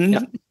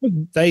 And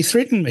they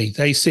threatened me.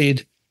 They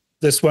said,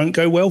 this won't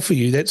go well for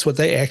you. That's what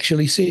they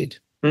actually said.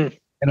 Mm.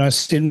 And I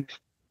said,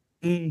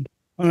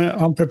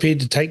 I'm prepared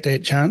to take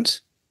that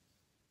chance.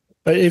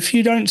 But if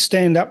you don't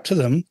stand up to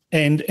them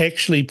and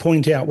actually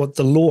point out what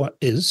the law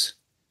is,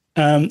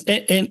 and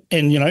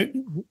you know,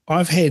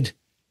 I've had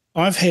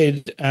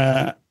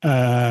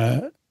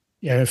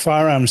you know,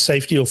 firearms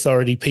safety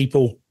authority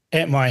people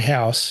at my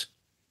house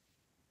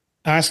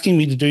asking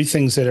me to do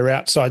things that are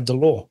outside the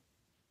law.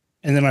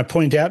 And then I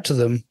point out to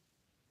them,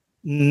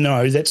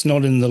 no, that's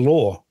not in the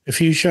law.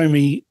 If you show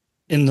me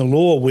in the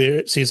law where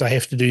it says I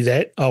have to do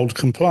that, I'll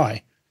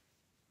comply.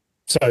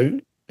 So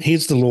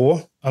here's the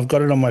law. I've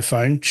got it on my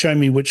phone. Show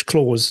me which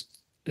clause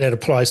that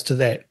applies to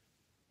that.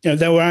 You know,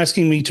 they were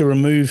asking me to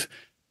remove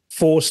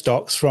 4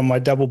 stocks from my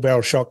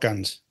double-barrel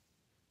shotguns,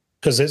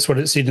 because that's what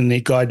it said in their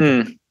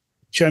guidebook.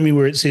 Show me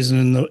where it says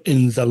in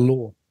the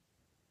law.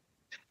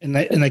 And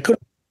they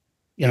couldn't.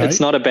 You know, it's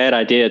not a bad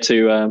idea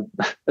to,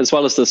 as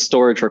well as the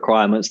storage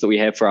requirements that we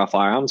have for our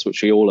firearms,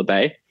 which we all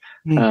obey.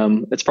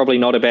 It's probably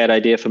not a bad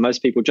idea for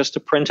most people just to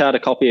print out a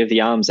copy of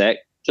the Arms Act,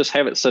 just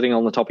have it sitting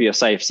on the top of your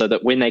safe so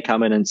that when they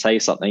come in and say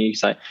something, you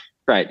say,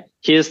 great,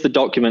 here's the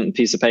document and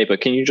piece of paper.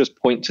 Can you just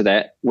point to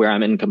that where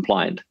I'm in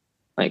compliant?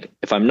 Like,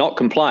 if I'm not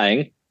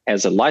complying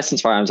as a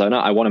licensed firearms owner,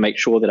 I want to make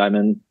sure that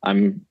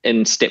I'm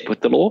in step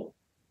with the law.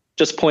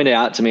 Just point it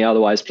out to me.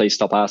 Otherwise, please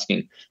stop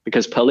asking,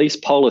 because police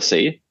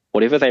policy,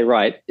 whatever they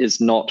write, is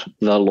not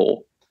the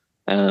law.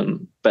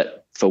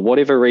 But for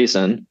whatever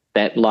reason,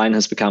 that line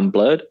has become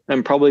blurred,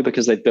 and probably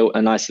because they've built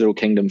a nice little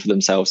kingdom for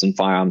themselves in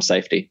firearms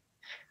safety.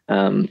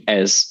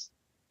 As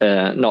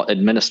not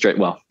administrate,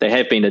 well, they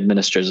have been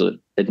administrators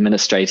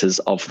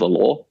of the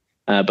law,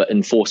 but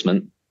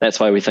enforcement. That's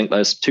why we think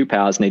those two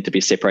powers need to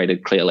be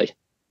separated clearly.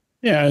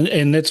 Yeah,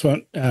 and that's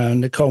what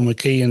Nicole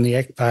McKee and the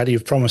ACT Party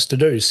have promised to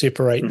do,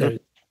 separate those,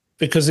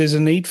 because there's a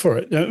need for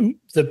it.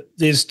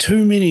 There's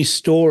too many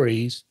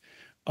stories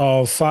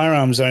of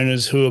firearms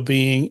owners who are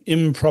being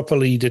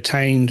improperly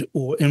detained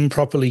or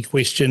improperly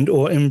questioned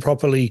or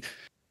improperly,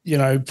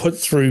 put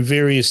through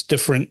various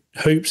different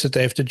hoops that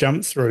they have to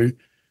jump through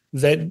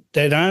that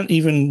aren't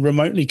even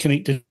remotely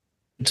connected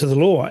to the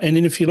law. And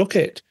then if you look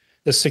at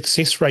the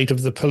success rate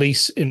of the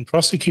police in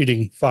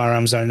prosecuting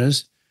firearms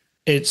owners,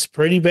 it's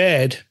pretty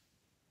bad.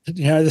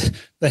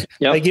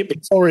 They get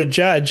before a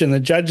judge and the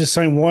judge is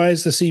saying, why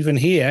is this even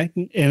here?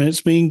 And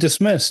it's being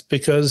dismissed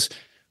because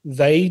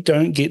they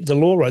don't get the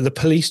law right. The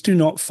police do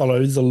not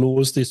follow the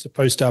laws they're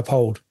supposed to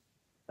uphold.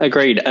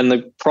 Agreed. And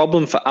the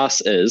problem for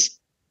us is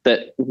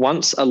that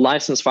once a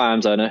licensed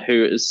firearms owner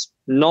who is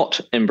not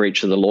in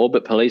breach of the law,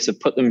 but police have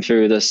put them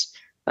through this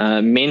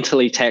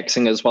mentally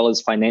taxing as well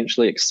as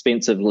financially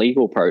expensive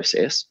legal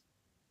process,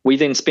 we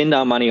then spend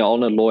our money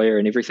on a lawyer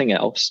and everything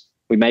else.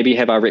 We maybe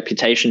have our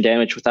reputation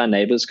damaged with our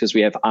neighbors because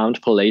we have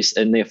armed police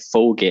in their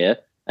full gear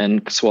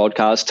and squad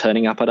cars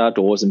turning up at our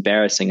doors,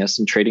 embarrassing us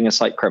and treating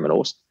us like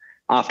criminals.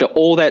 After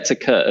all that's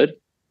occurred,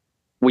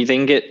 we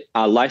then get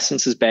our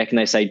licenses back and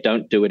they say,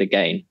 don't do it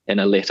again in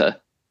a letter.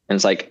 And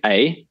it's like,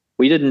 A,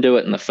 we didn't do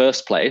it in the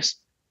first place,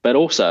 but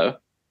also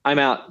I'm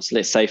out,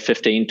 let's say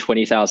 $15,000,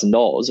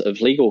 $20,000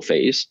 of legal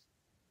fees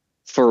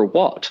for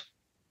what?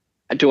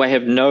 Do I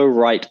have no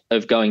right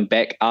of going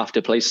back after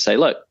police to say,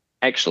 look,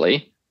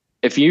 actually,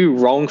 if you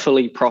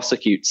wrongfully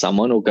prosecute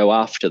someone or go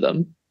after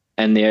them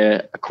and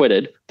they're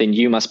acquitted, then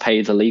you must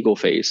pay the legal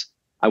fees.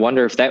 I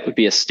wonder if that would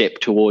be a step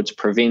towards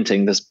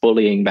preventing this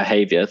bullying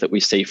behavior that we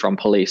see from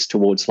police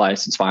towards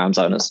licensed firearms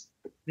owners.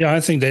 Yeah,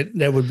 I think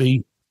that would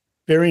be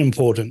very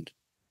important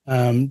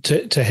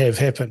to have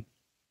happen.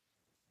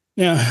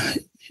 Now,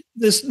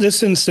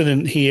 this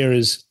incident here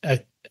is,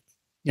 I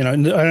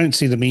don't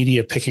see the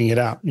media picking it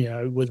up,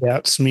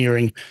 without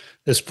smearing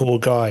this poor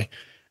guy.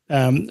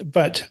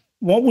 But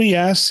what we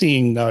are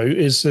seeing, though,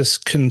 is this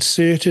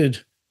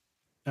concerted,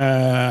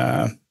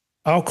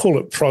 I'll call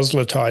it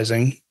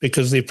proselytizing,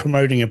 because they're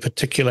promoting a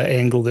particular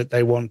angle that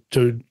they want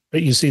to.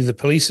 But you see the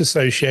police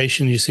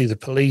association, you see the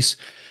police,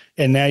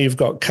 and now you've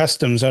got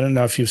Customs. I don't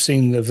know if you've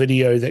seen the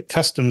video that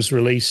Customs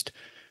released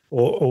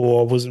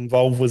or was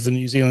involved with the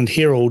New Zealand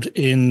Herald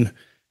in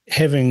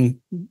having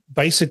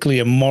basically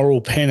a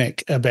moral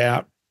panic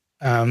about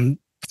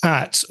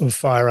parts of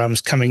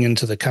firearms coming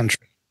into the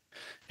country.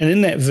 And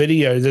in that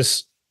video,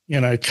 this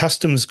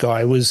Customs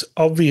guy was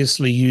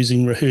obviously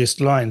using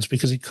rehearsed lines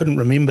because he couldn't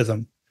remember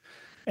them.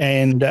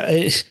 And,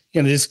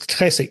 there's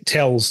classic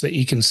tells that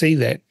you can see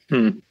that.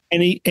 And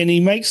he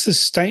makes this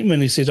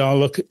statement. He said, oh,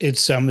 look,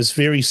 it's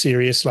very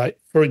serious. Like,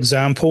 for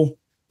example,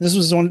 this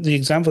was the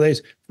example.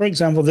 For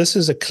example, this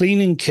is a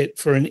cleaning kit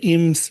for an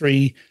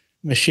M3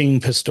 machine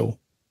pistol.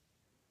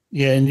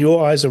 Yeah, and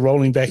your eyes are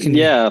rolling back in.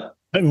 Yeah.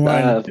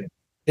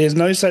 There's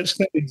no such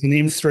thing as an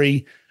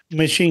M3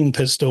 machine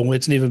pistol.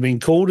 It's never been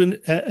called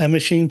a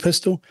machine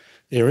pistol.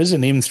 There is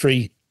an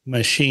M3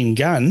 machine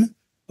gun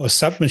or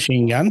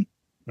submachine gun,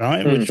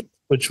 right,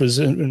 which was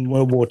in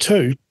World War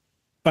II.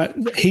 But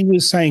he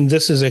was saying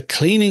this is a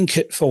cleaning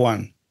kit for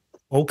one.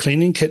 Well,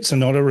 cleaning kits are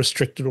not a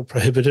restricted or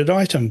prohibited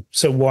item.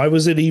 So why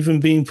was it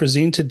even being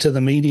presented to the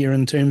media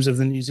in terms of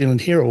the New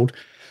Zealand Herald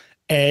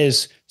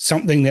as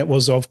something that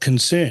was of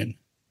concern?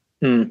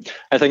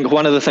 I think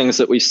one of the things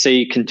that we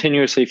see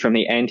continuously from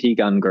the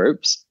anti-gun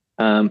groups,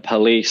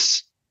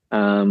 police,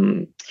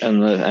 those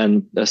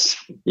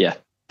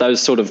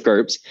sort of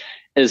groups,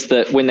 is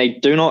that when they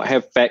do not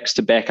have facts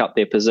to back up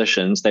their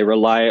positions, they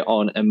rely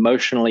on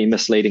emotionally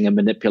misleading and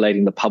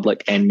manipulating the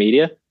public and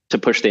media to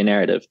push their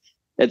narrative.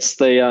 It's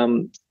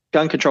the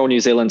Gun Control New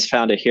Zealand's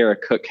founder,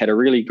 HUGH, had a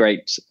really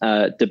great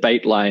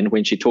debate line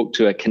when she talked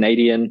to a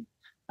Canadian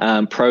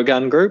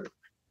pro-gun group,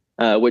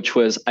 which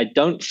was, I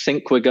don't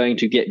think we're going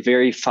to get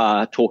very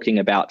far talking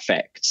about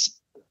facts.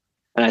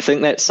 And I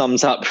think that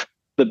sums up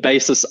the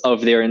basis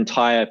of their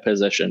entire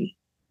position.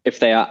 If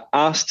they are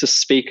asked to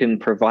speak and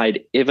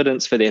provide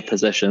evidence for their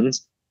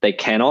positions, they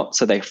cannot.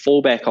 So they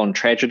fall back on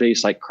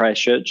tragedies like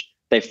Christchurch.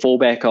 They fall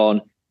back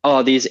on,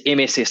 oh, these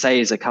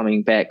MSSAs are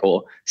coming back,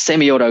 or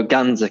semi-auto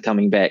guns are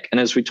coming back. And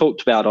as we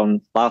talked about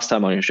on last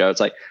time on your show, it's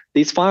like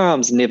these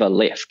firearms never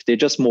left. They're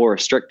just more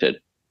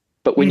restricted.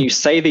 But when you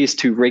say these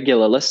to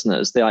regular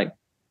listeners, they're like,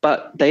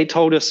 but they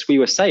told us we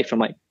were safe. I'm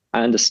like,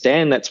 I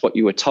understand that's what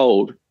you were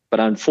told, but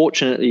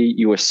unfortunately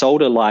you were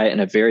sold a lie in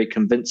a very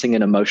convincing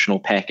and emotional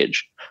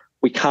package.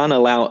 We can't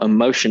allow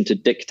emotion to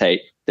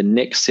dictate the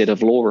next set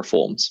of law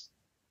reforms.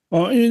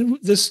 Well,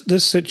 this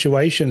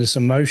situation, this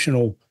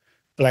emotional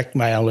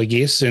blackmail, I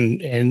guess, and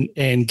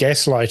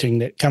gaslighting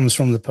that comes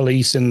from the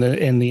police and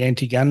the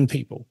anti-gun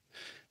people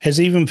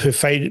has even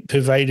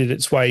pervaded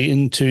its way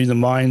into the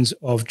minds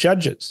of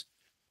judges.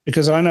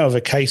 Because I know of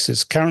a case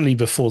that's currently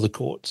before the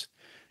courts,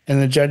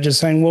 and the judge is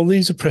saying, well,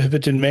 these are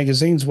prohibited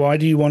magazines. Why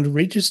do you want to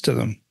register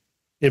them?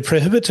 They're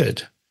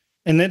prohibited.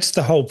 And that's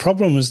the whole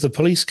problem, is the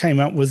police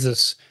came up with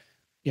this,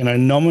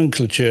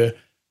 nomenclature,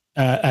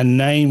 a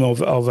name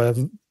of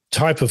a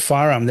type of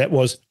firearm that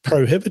was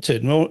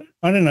prohibited. Well,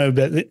 I don't know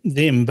about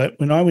them, but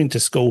when I went to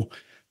school,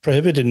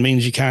 prohibited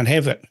means you can't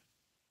have it.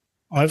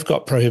 I've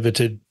got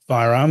prohibited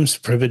firearms,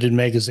 prohibited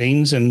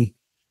magazines, and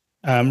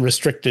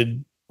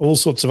restricted all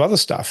sorts of other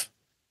stuff.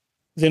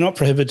 They're not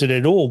prohibited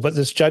at all, but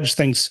this judge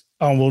thinks,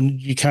 oh, well,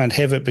 you can't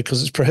have it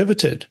because it's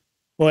prohibited.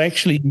 Well,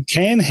 actually, you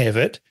can have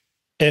it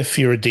if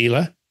you're a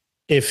dealer,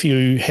 if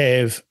you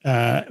have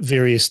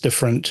various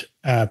different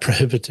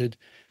prohibited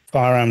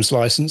firearms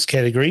license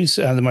categories.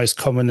 The most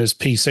common is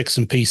P6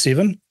 and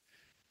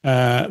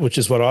P7, which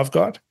is what I've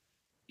got.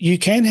 You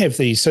can have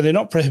these, so they're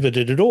not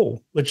prohibited at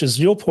all, which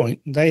is your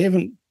point. They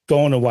haven't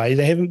gone away.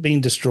 They haven't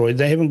been destroyed.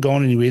 They haven't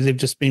gone anywhere. They've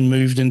just been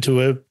moved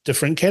into a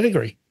different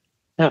category.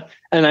 Yeah.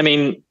 And I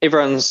mean,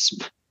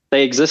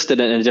 they existed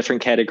in a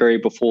different category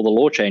before the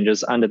law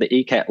changes under the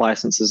ECAT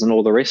licenses and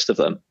all the rest of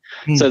them.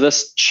 So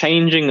this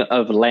changing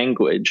of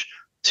language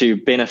to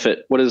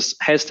benefit what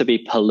has to be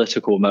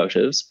political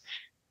motives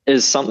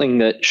is something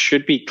that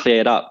should be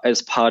cleared up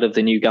as part of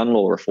the new gun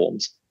law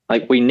reforms.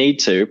 Like, we need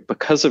to,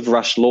 because of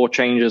rushed law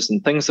changes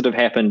and things that have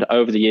happened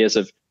over the years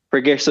of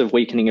progressive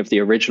weakening of the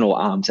original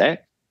Arms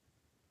Act.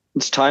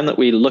 It's time that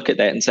we look at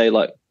that and say,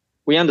 look,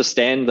 we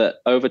understand that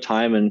over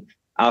time and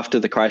after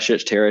the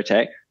Christchurch terror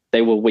attack,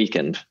 they were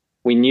weakened.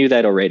 We knew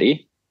that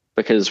already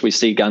because we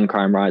see gun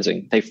crime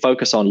rising. They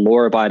focus on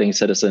law-abiding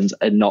citizens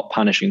and not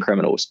punishing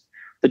criminals.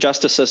 The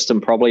justice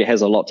system probably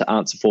has a lot to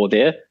answer for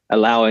there,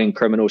 allowing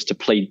criminals to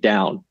plead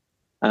down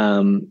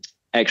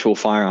actual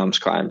firearms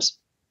crimes.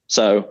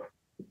 So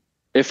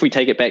if we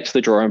take it back to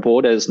the drawing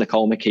board, as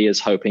Nicole McKee is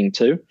hoping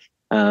to,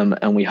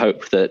 and we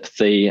hope that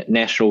the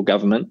national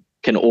government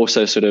can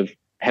also sort of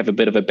have a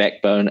bit of a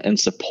backbone and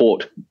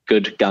support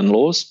good gun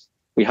laws.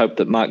 We hope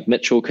that Mark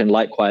Mitchell can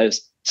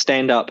likewise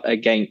stand up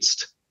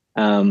against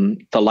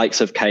the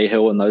likes of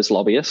Cahill and those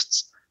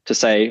lobbyists to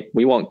say,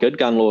 we want good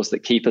gun laws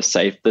that keep us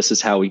safe. This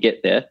is how we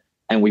get there.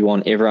 And we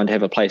want everyone to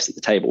have a place at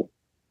the table.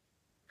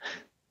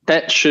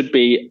 That should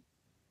be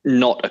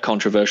not a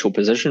controversial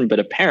position, but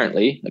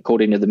apparently,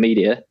 according to the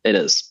media, it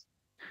is.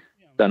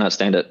 Don't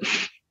understand it.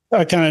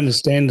 I can't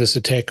understand this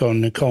attack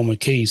on Nicole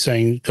McKee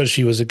saying because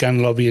she was a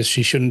gun lobbyist,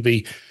 she shouldn't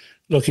be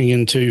looking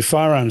into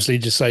firearms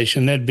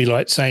legislation. That'd be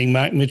like saying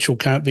Mark Mitchell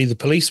can't be the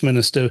police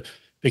minister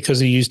because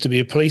he used to be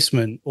a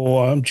policeman,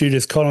 or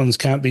Judith Collins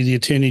can't be the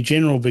Attorney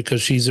General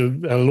because she's a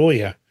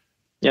lawyer.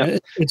 Yeah,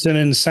 it's an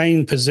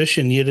insane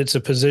position, yet it's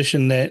a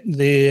position that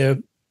they're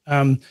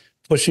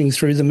pushing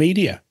through the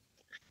media.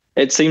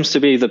 It seems to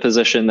be the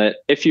position that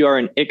if you are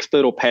an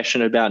expert or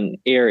passionate about an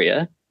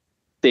area,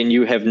 then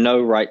you have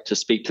no right to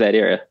speak to that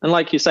area. And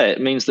like you say,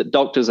 it means that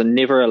doctors are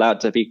never allowed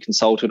to be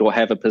consulted or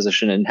have a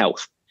position in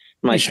health.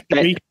 Like,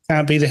 he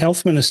can't be the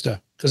health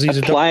minister because he's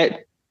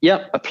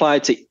apply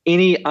it to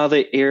any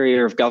other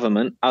area of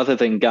government other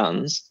than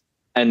guns,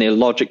 and their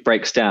logic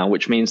breaks down,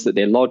 which means that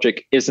their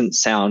logic isn't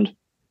sound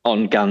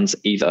on guns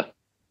either.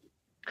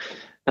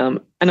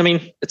 And I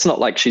mean, it's not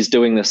like she's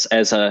doing this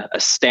as a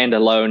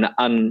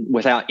standalone,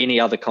 without any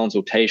other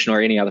consultation or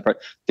any other.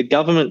 The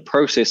government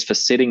process for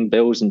setting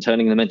bills and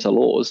turning them into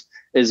laws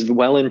is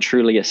well and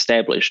truly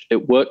established.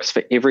 It works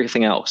for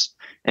everything else.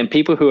 And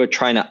people who are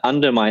trying to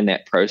undermine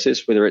that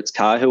process, whether it's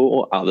Cahill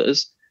or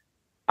others,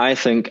 I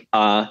think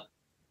are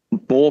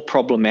more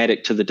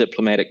problematic to the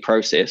diplomatic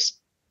process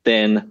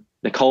than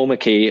Nicole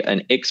McKee,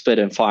 an expert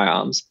in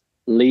firearms,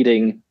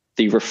 leading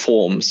the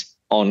reforms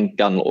on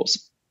gun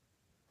laws.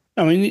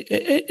 I mean,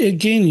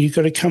 again, you've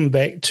got to come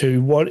back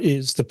to what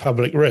is the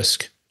public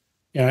risk,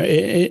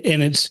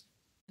 and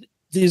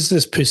there's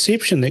this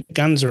perception that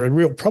guns are a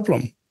real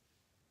problem,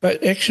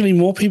 but actually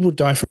more people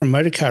die from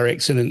motor car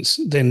accidents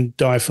than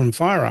die from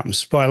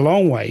firearms by a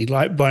long way,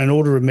 like by an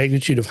order of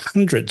magnitude of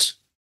hundreds.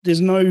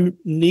 There's no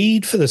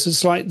need for this.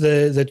 It's like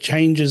the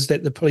changes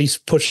that the police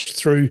pushed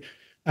through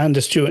under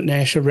Stuart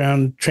Nash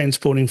around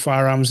transporting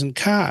firearms in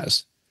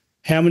cars.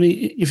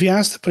 If you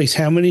ask the police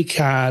how many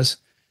cars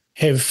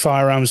have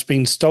firearms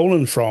been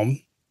stolen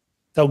from,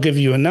 they'll give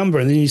you a number.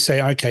 And then you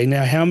say, okay,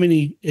 now how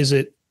many is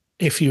it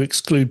if you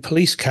exclude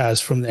police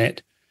cars from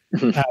that?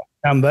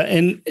 number,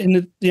 and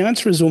the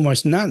answer is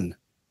almost none.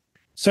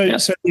 So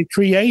they're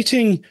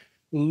creating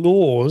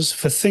laws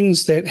for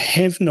things that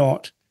have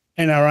not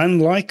and are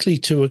unlikely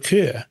to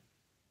occur.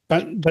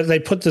 But they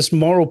put this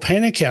moral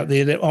panic out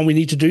there that, we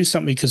need to do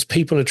something because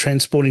people are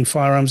transporting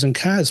firearms in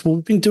cars. Well,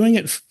 we've been doing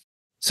it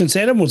since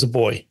Adam was a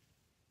boy.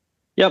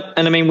 Yep.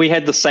 And I mean, we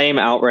had the same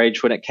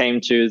outrage when it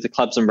came to the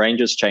clubs and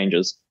ranges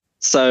changes.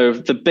 So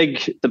the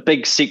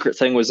big secret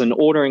thing was an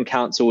order in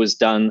council was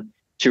done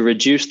to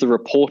reduce the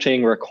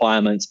reporting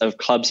requirements of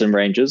clubs and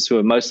ranges, who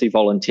are mostly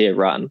volunteer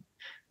run.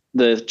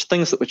 The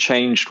things that were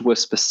changed were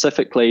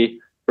specifically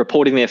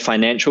reporting their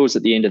financials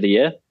at the end of the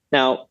year.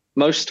 Now,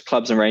 most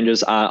clubs and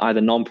ranges are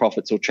either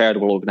non-profits or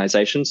charitable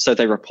organizations, so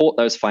they report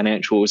those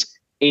financials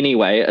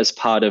anyway as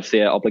part of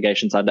their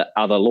obligations under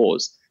other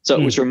laws. So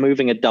it was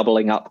removing a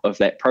doubling up of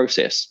that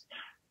process.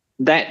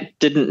 That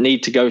didn't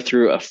need to go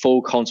through a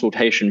full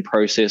consultation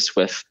process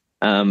with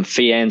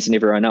FIANs and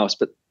everyone else,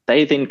 but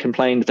they then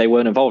complained they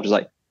weren't involved. It's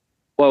like,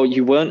 well,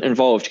 you weren't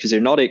involved because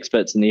you're not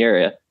experts in the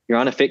area, you're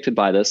unaffected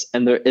by this,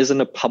 and there isn't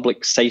a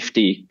public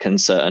safety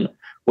concern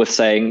with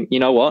saying, you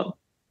know what,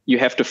 you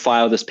have to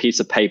file this piece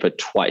of paper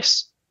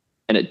twice.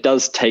 And it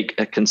does take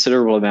a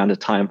considerable amount of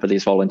time for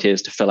these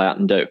volunteers to fill out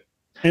and do.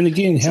 And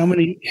again, how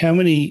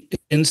many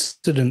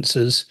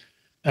incidences,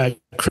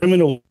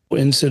 criminal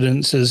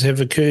incidences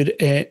have occurred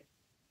at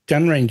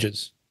gun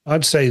ranges?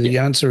 I'd say the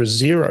answer is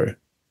zero.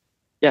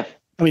 Yeah.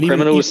 I mean,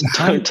 criminals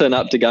don't turn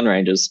up to gun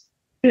ranges.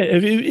 Yeah,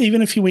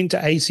 even if you went to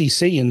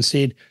ACC and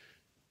said,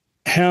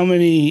 how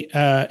many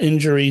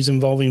injuries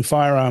involving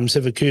firearms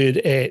have occurred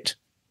at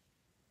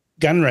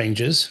gun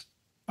ranges,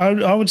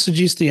 I would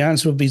suggest the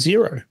answer would be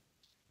zero.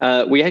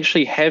 We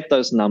actually have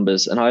those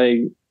numbers, and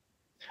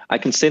I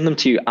can send them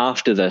to you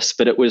after this,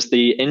 but it was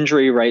the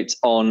injury rates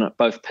on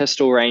both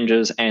pistol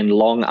ranges and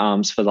long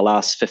arms for the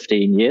last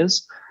 15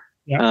 years.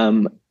 Yeah.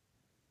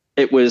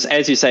 It was,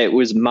 as you say, it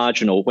was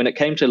marginal. When it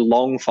came to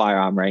long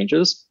firearm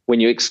ranges, when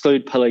you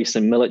exclude police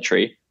and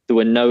military, there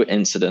were no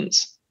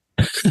incidents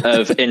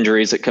of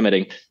injuries at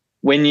committing.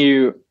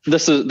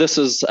 This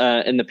is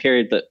in the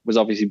period that was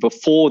obviously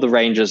before the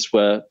ranges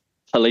were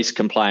police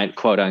compliant,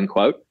 quote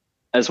unquote,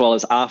 as well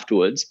as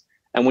afterwards.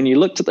 And when you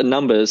looked at the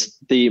numbers,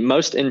 the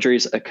most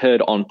injuries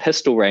occurred on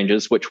pistol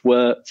ranges, which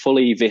were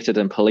fully vetted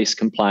and police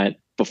compliant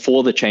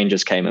before the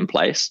changes came in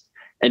place.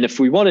 And if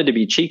we wanted to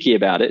be cheeky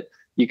about it,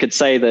 you could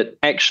say that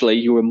actually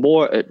you were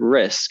more at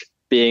risk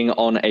being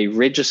on a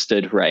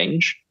registered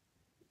range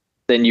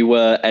than you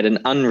were at an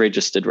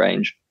unregistered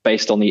range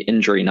based on the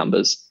injury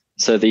numbers.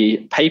 So the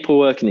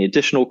paperwork and the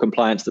additional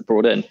compliance that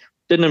brought in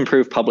didn't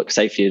improve public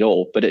safety at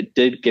all, but it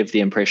did give the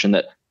impression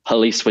that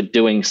police were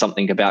doing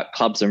something about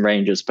clubs and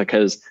ranges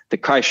because the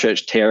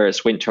Christchurch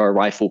terrorists went to a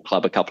rifle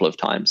club a couple of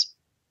times.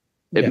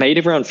 It made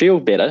everyone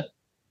feel better,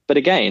 but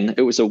again,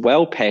 it was a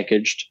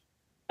well-packaged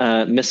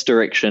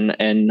misdirection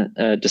and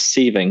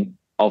deceiving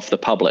of the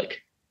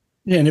public.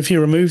 Yeah, and if you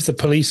remove the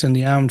police and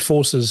the armed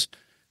forces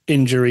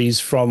injuries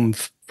from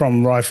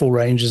rifle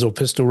ranges or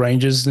pistol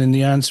ranges, then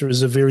the answer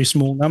is a very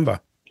small number.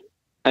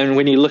 And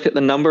when you look at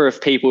the number of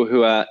people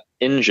who are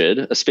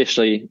injured,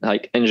 especially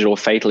like injured or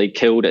fatally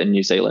killed in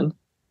New Zealand,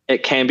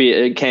 it can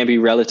be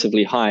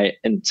relatively high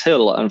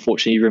until,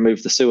 unfortunately, you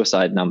remove the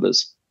suicide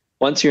numbers.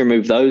 Once you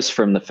remove those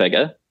from the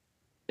figure,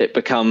 it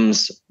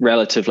becomes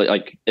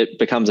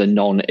a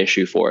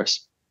non-issue for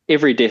us.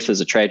 Every death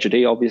is a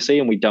tragedy, obviously,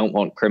 and we don't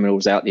want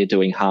criminals out there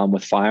doing harm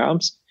with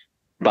firearms.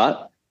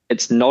 But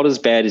it's not as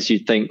bad as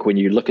you'd think when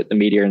you look at the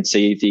media and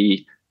see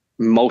the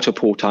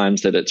multiple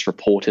times that it's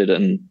reported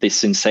and the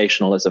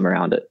sensationalism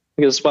around it.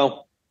 Because,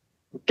 well,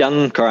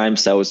 gun crime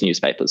sells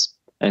newspapers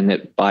and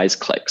it buys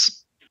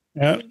clicks.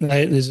 Yeah,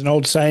 there's an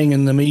old saying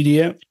in the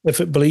media, if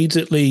it bleeds,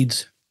 it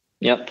leads.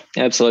 Yep,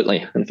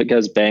 absolutely. And if it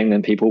goes bang,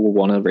 then people will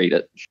want to read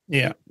it.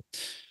 Yeah.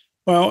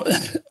 Well,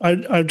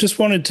 I just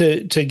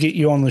wanted to get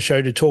you on the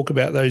show to talk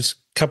about those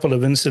couple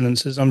of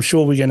incidences. I'm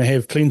sure we're going to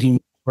have plenty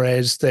more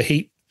as the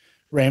heat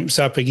ramps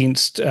up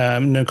against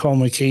Nicole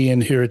McKee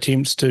and her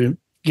attempts to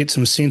get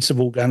some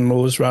sensible gun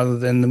laws rather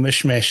than the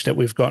mishmash that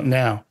we've got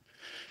now.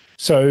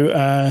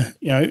 So,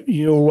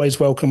 you're always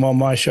welcome on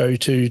my show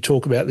to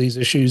talk about these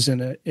issues in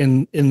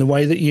the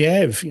way that you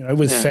have,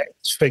 with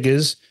facts,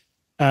 figures,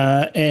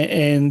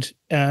 and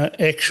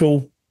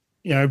actual,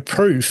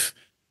 proof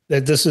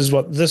that this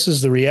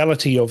is the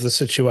reality of the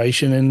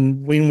situation.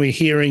 And when we're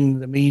hearing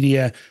the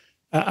media,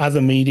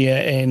 other media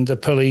and the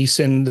police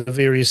and the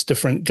various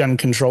different gun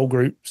control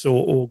groups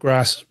or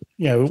grass,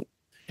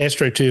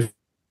 AstroTurf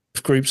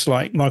groups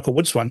like Michael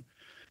Wood's one,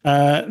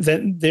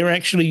 that they're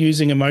actually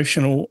using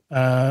emotional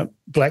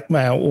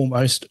blackmail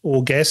almost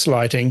or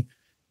gaslighting,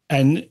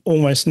 and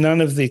almost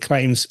none of their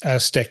claims are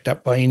stacked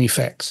up by any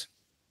facts.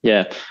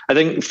 Yeah, I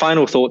think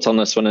final thoughts on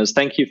this one is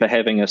thank you for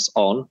having us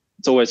on.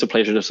 It's always a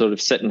pleasure to sort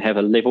of sit and have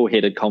a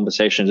level-headed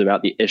conversations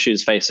about the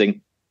issues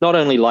facing not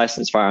only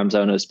licensed firearms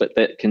owners, but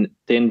that can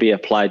then be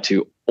applied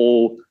to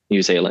all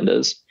New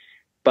Zealanders.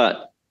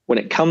 But when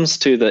it comes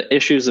to the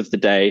issues of the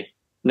day,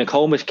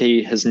 Nicole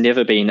McKee has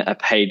never been a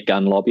paid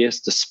gun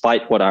lobbyist,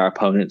 despite what our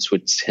opponents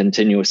would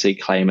continuously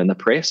claim in the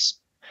press.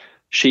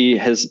 She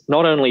has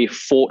not only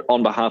fought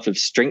on behalf of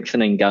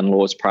strengthening gun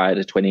laws prior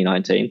to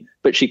 2019,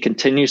 but she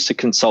continues to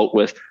consult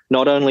with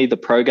not only the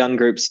pro-gun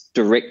groups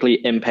directly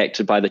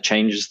impacted by the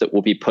changes that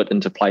will be put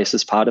into place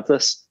as part of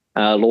this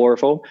law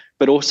reform,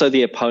 but also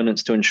the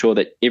opponents to ensure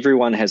that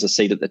everyone has a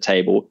seat at the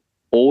table,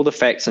 all the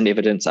facts and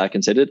evidence are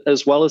considered,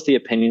 as well as the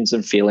opinions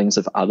and feelings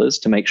of others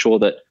to make sure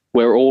that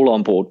we're all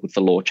on board with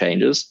the law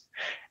changes.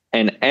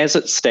 And as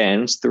it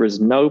stands, there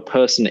is no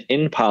person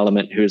in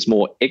Parliament who is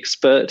more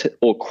expert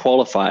or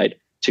qualified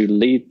to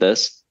lead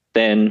this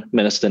than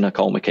Minister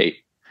Nicole McKee.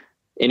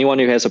 Anyone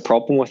who has a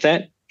problem with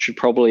that should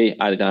probably,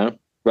 I don't know,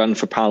 run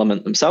for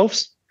Parliament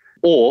themselves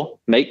or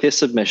make their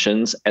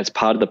submissions as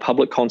part of the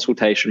public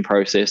consultation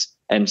process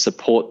and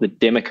support the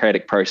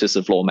democratic process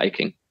of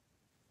lawmaking.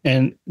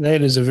 And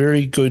that is a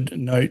very good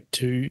note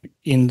to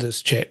end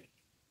this chat.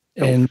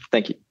 And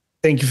thank you.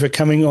 Thank you for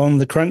coming on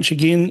The Crunch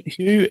again,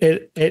 Hugh,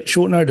 at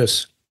short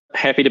notice.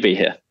 Happy to be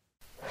here.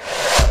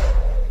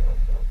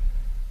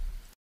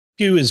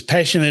 Hugh is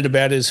passionate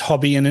about his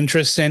hobby and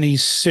interests, and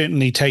he's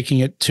certainly taking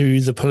it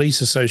to the police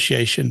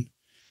association.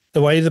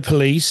 The way the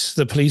police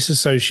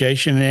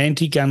association and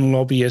anti-gun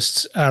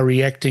lobbyists are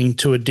reacting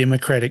to a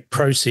democratic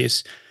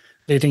process,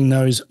 letting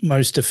those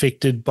most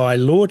affected by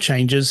law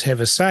changes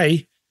have a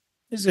say,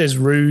 is as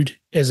rude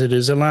as it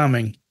is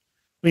alarming.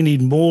 We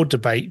need more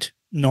debate,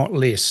 not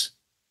less.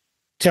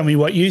 Tell me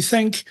what you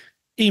think.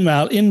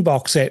 Email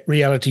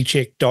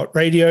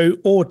inbox@realitycheck.radio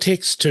or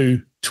text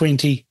to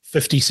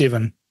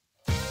 2057.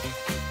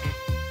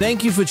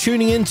 Thank you for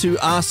tuning in to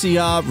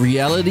RCR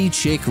Reality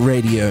Check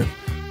Radio.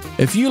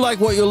 If you like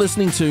what you're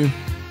listening to,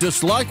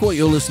 dislike what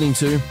you're listening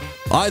to,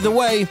 either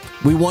way,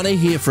 we want to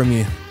hear from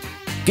you.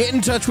 Get in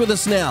touch with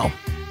us now.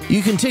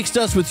 You can text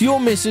us with your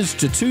message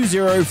to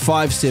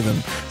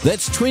 2057.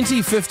 That's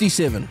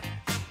 2057.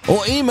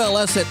 Or email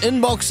us at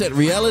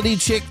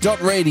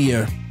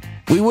inbox@realitycheck.radio.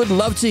 We would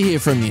love to hear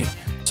from you,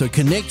 so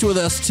connect with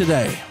us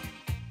today.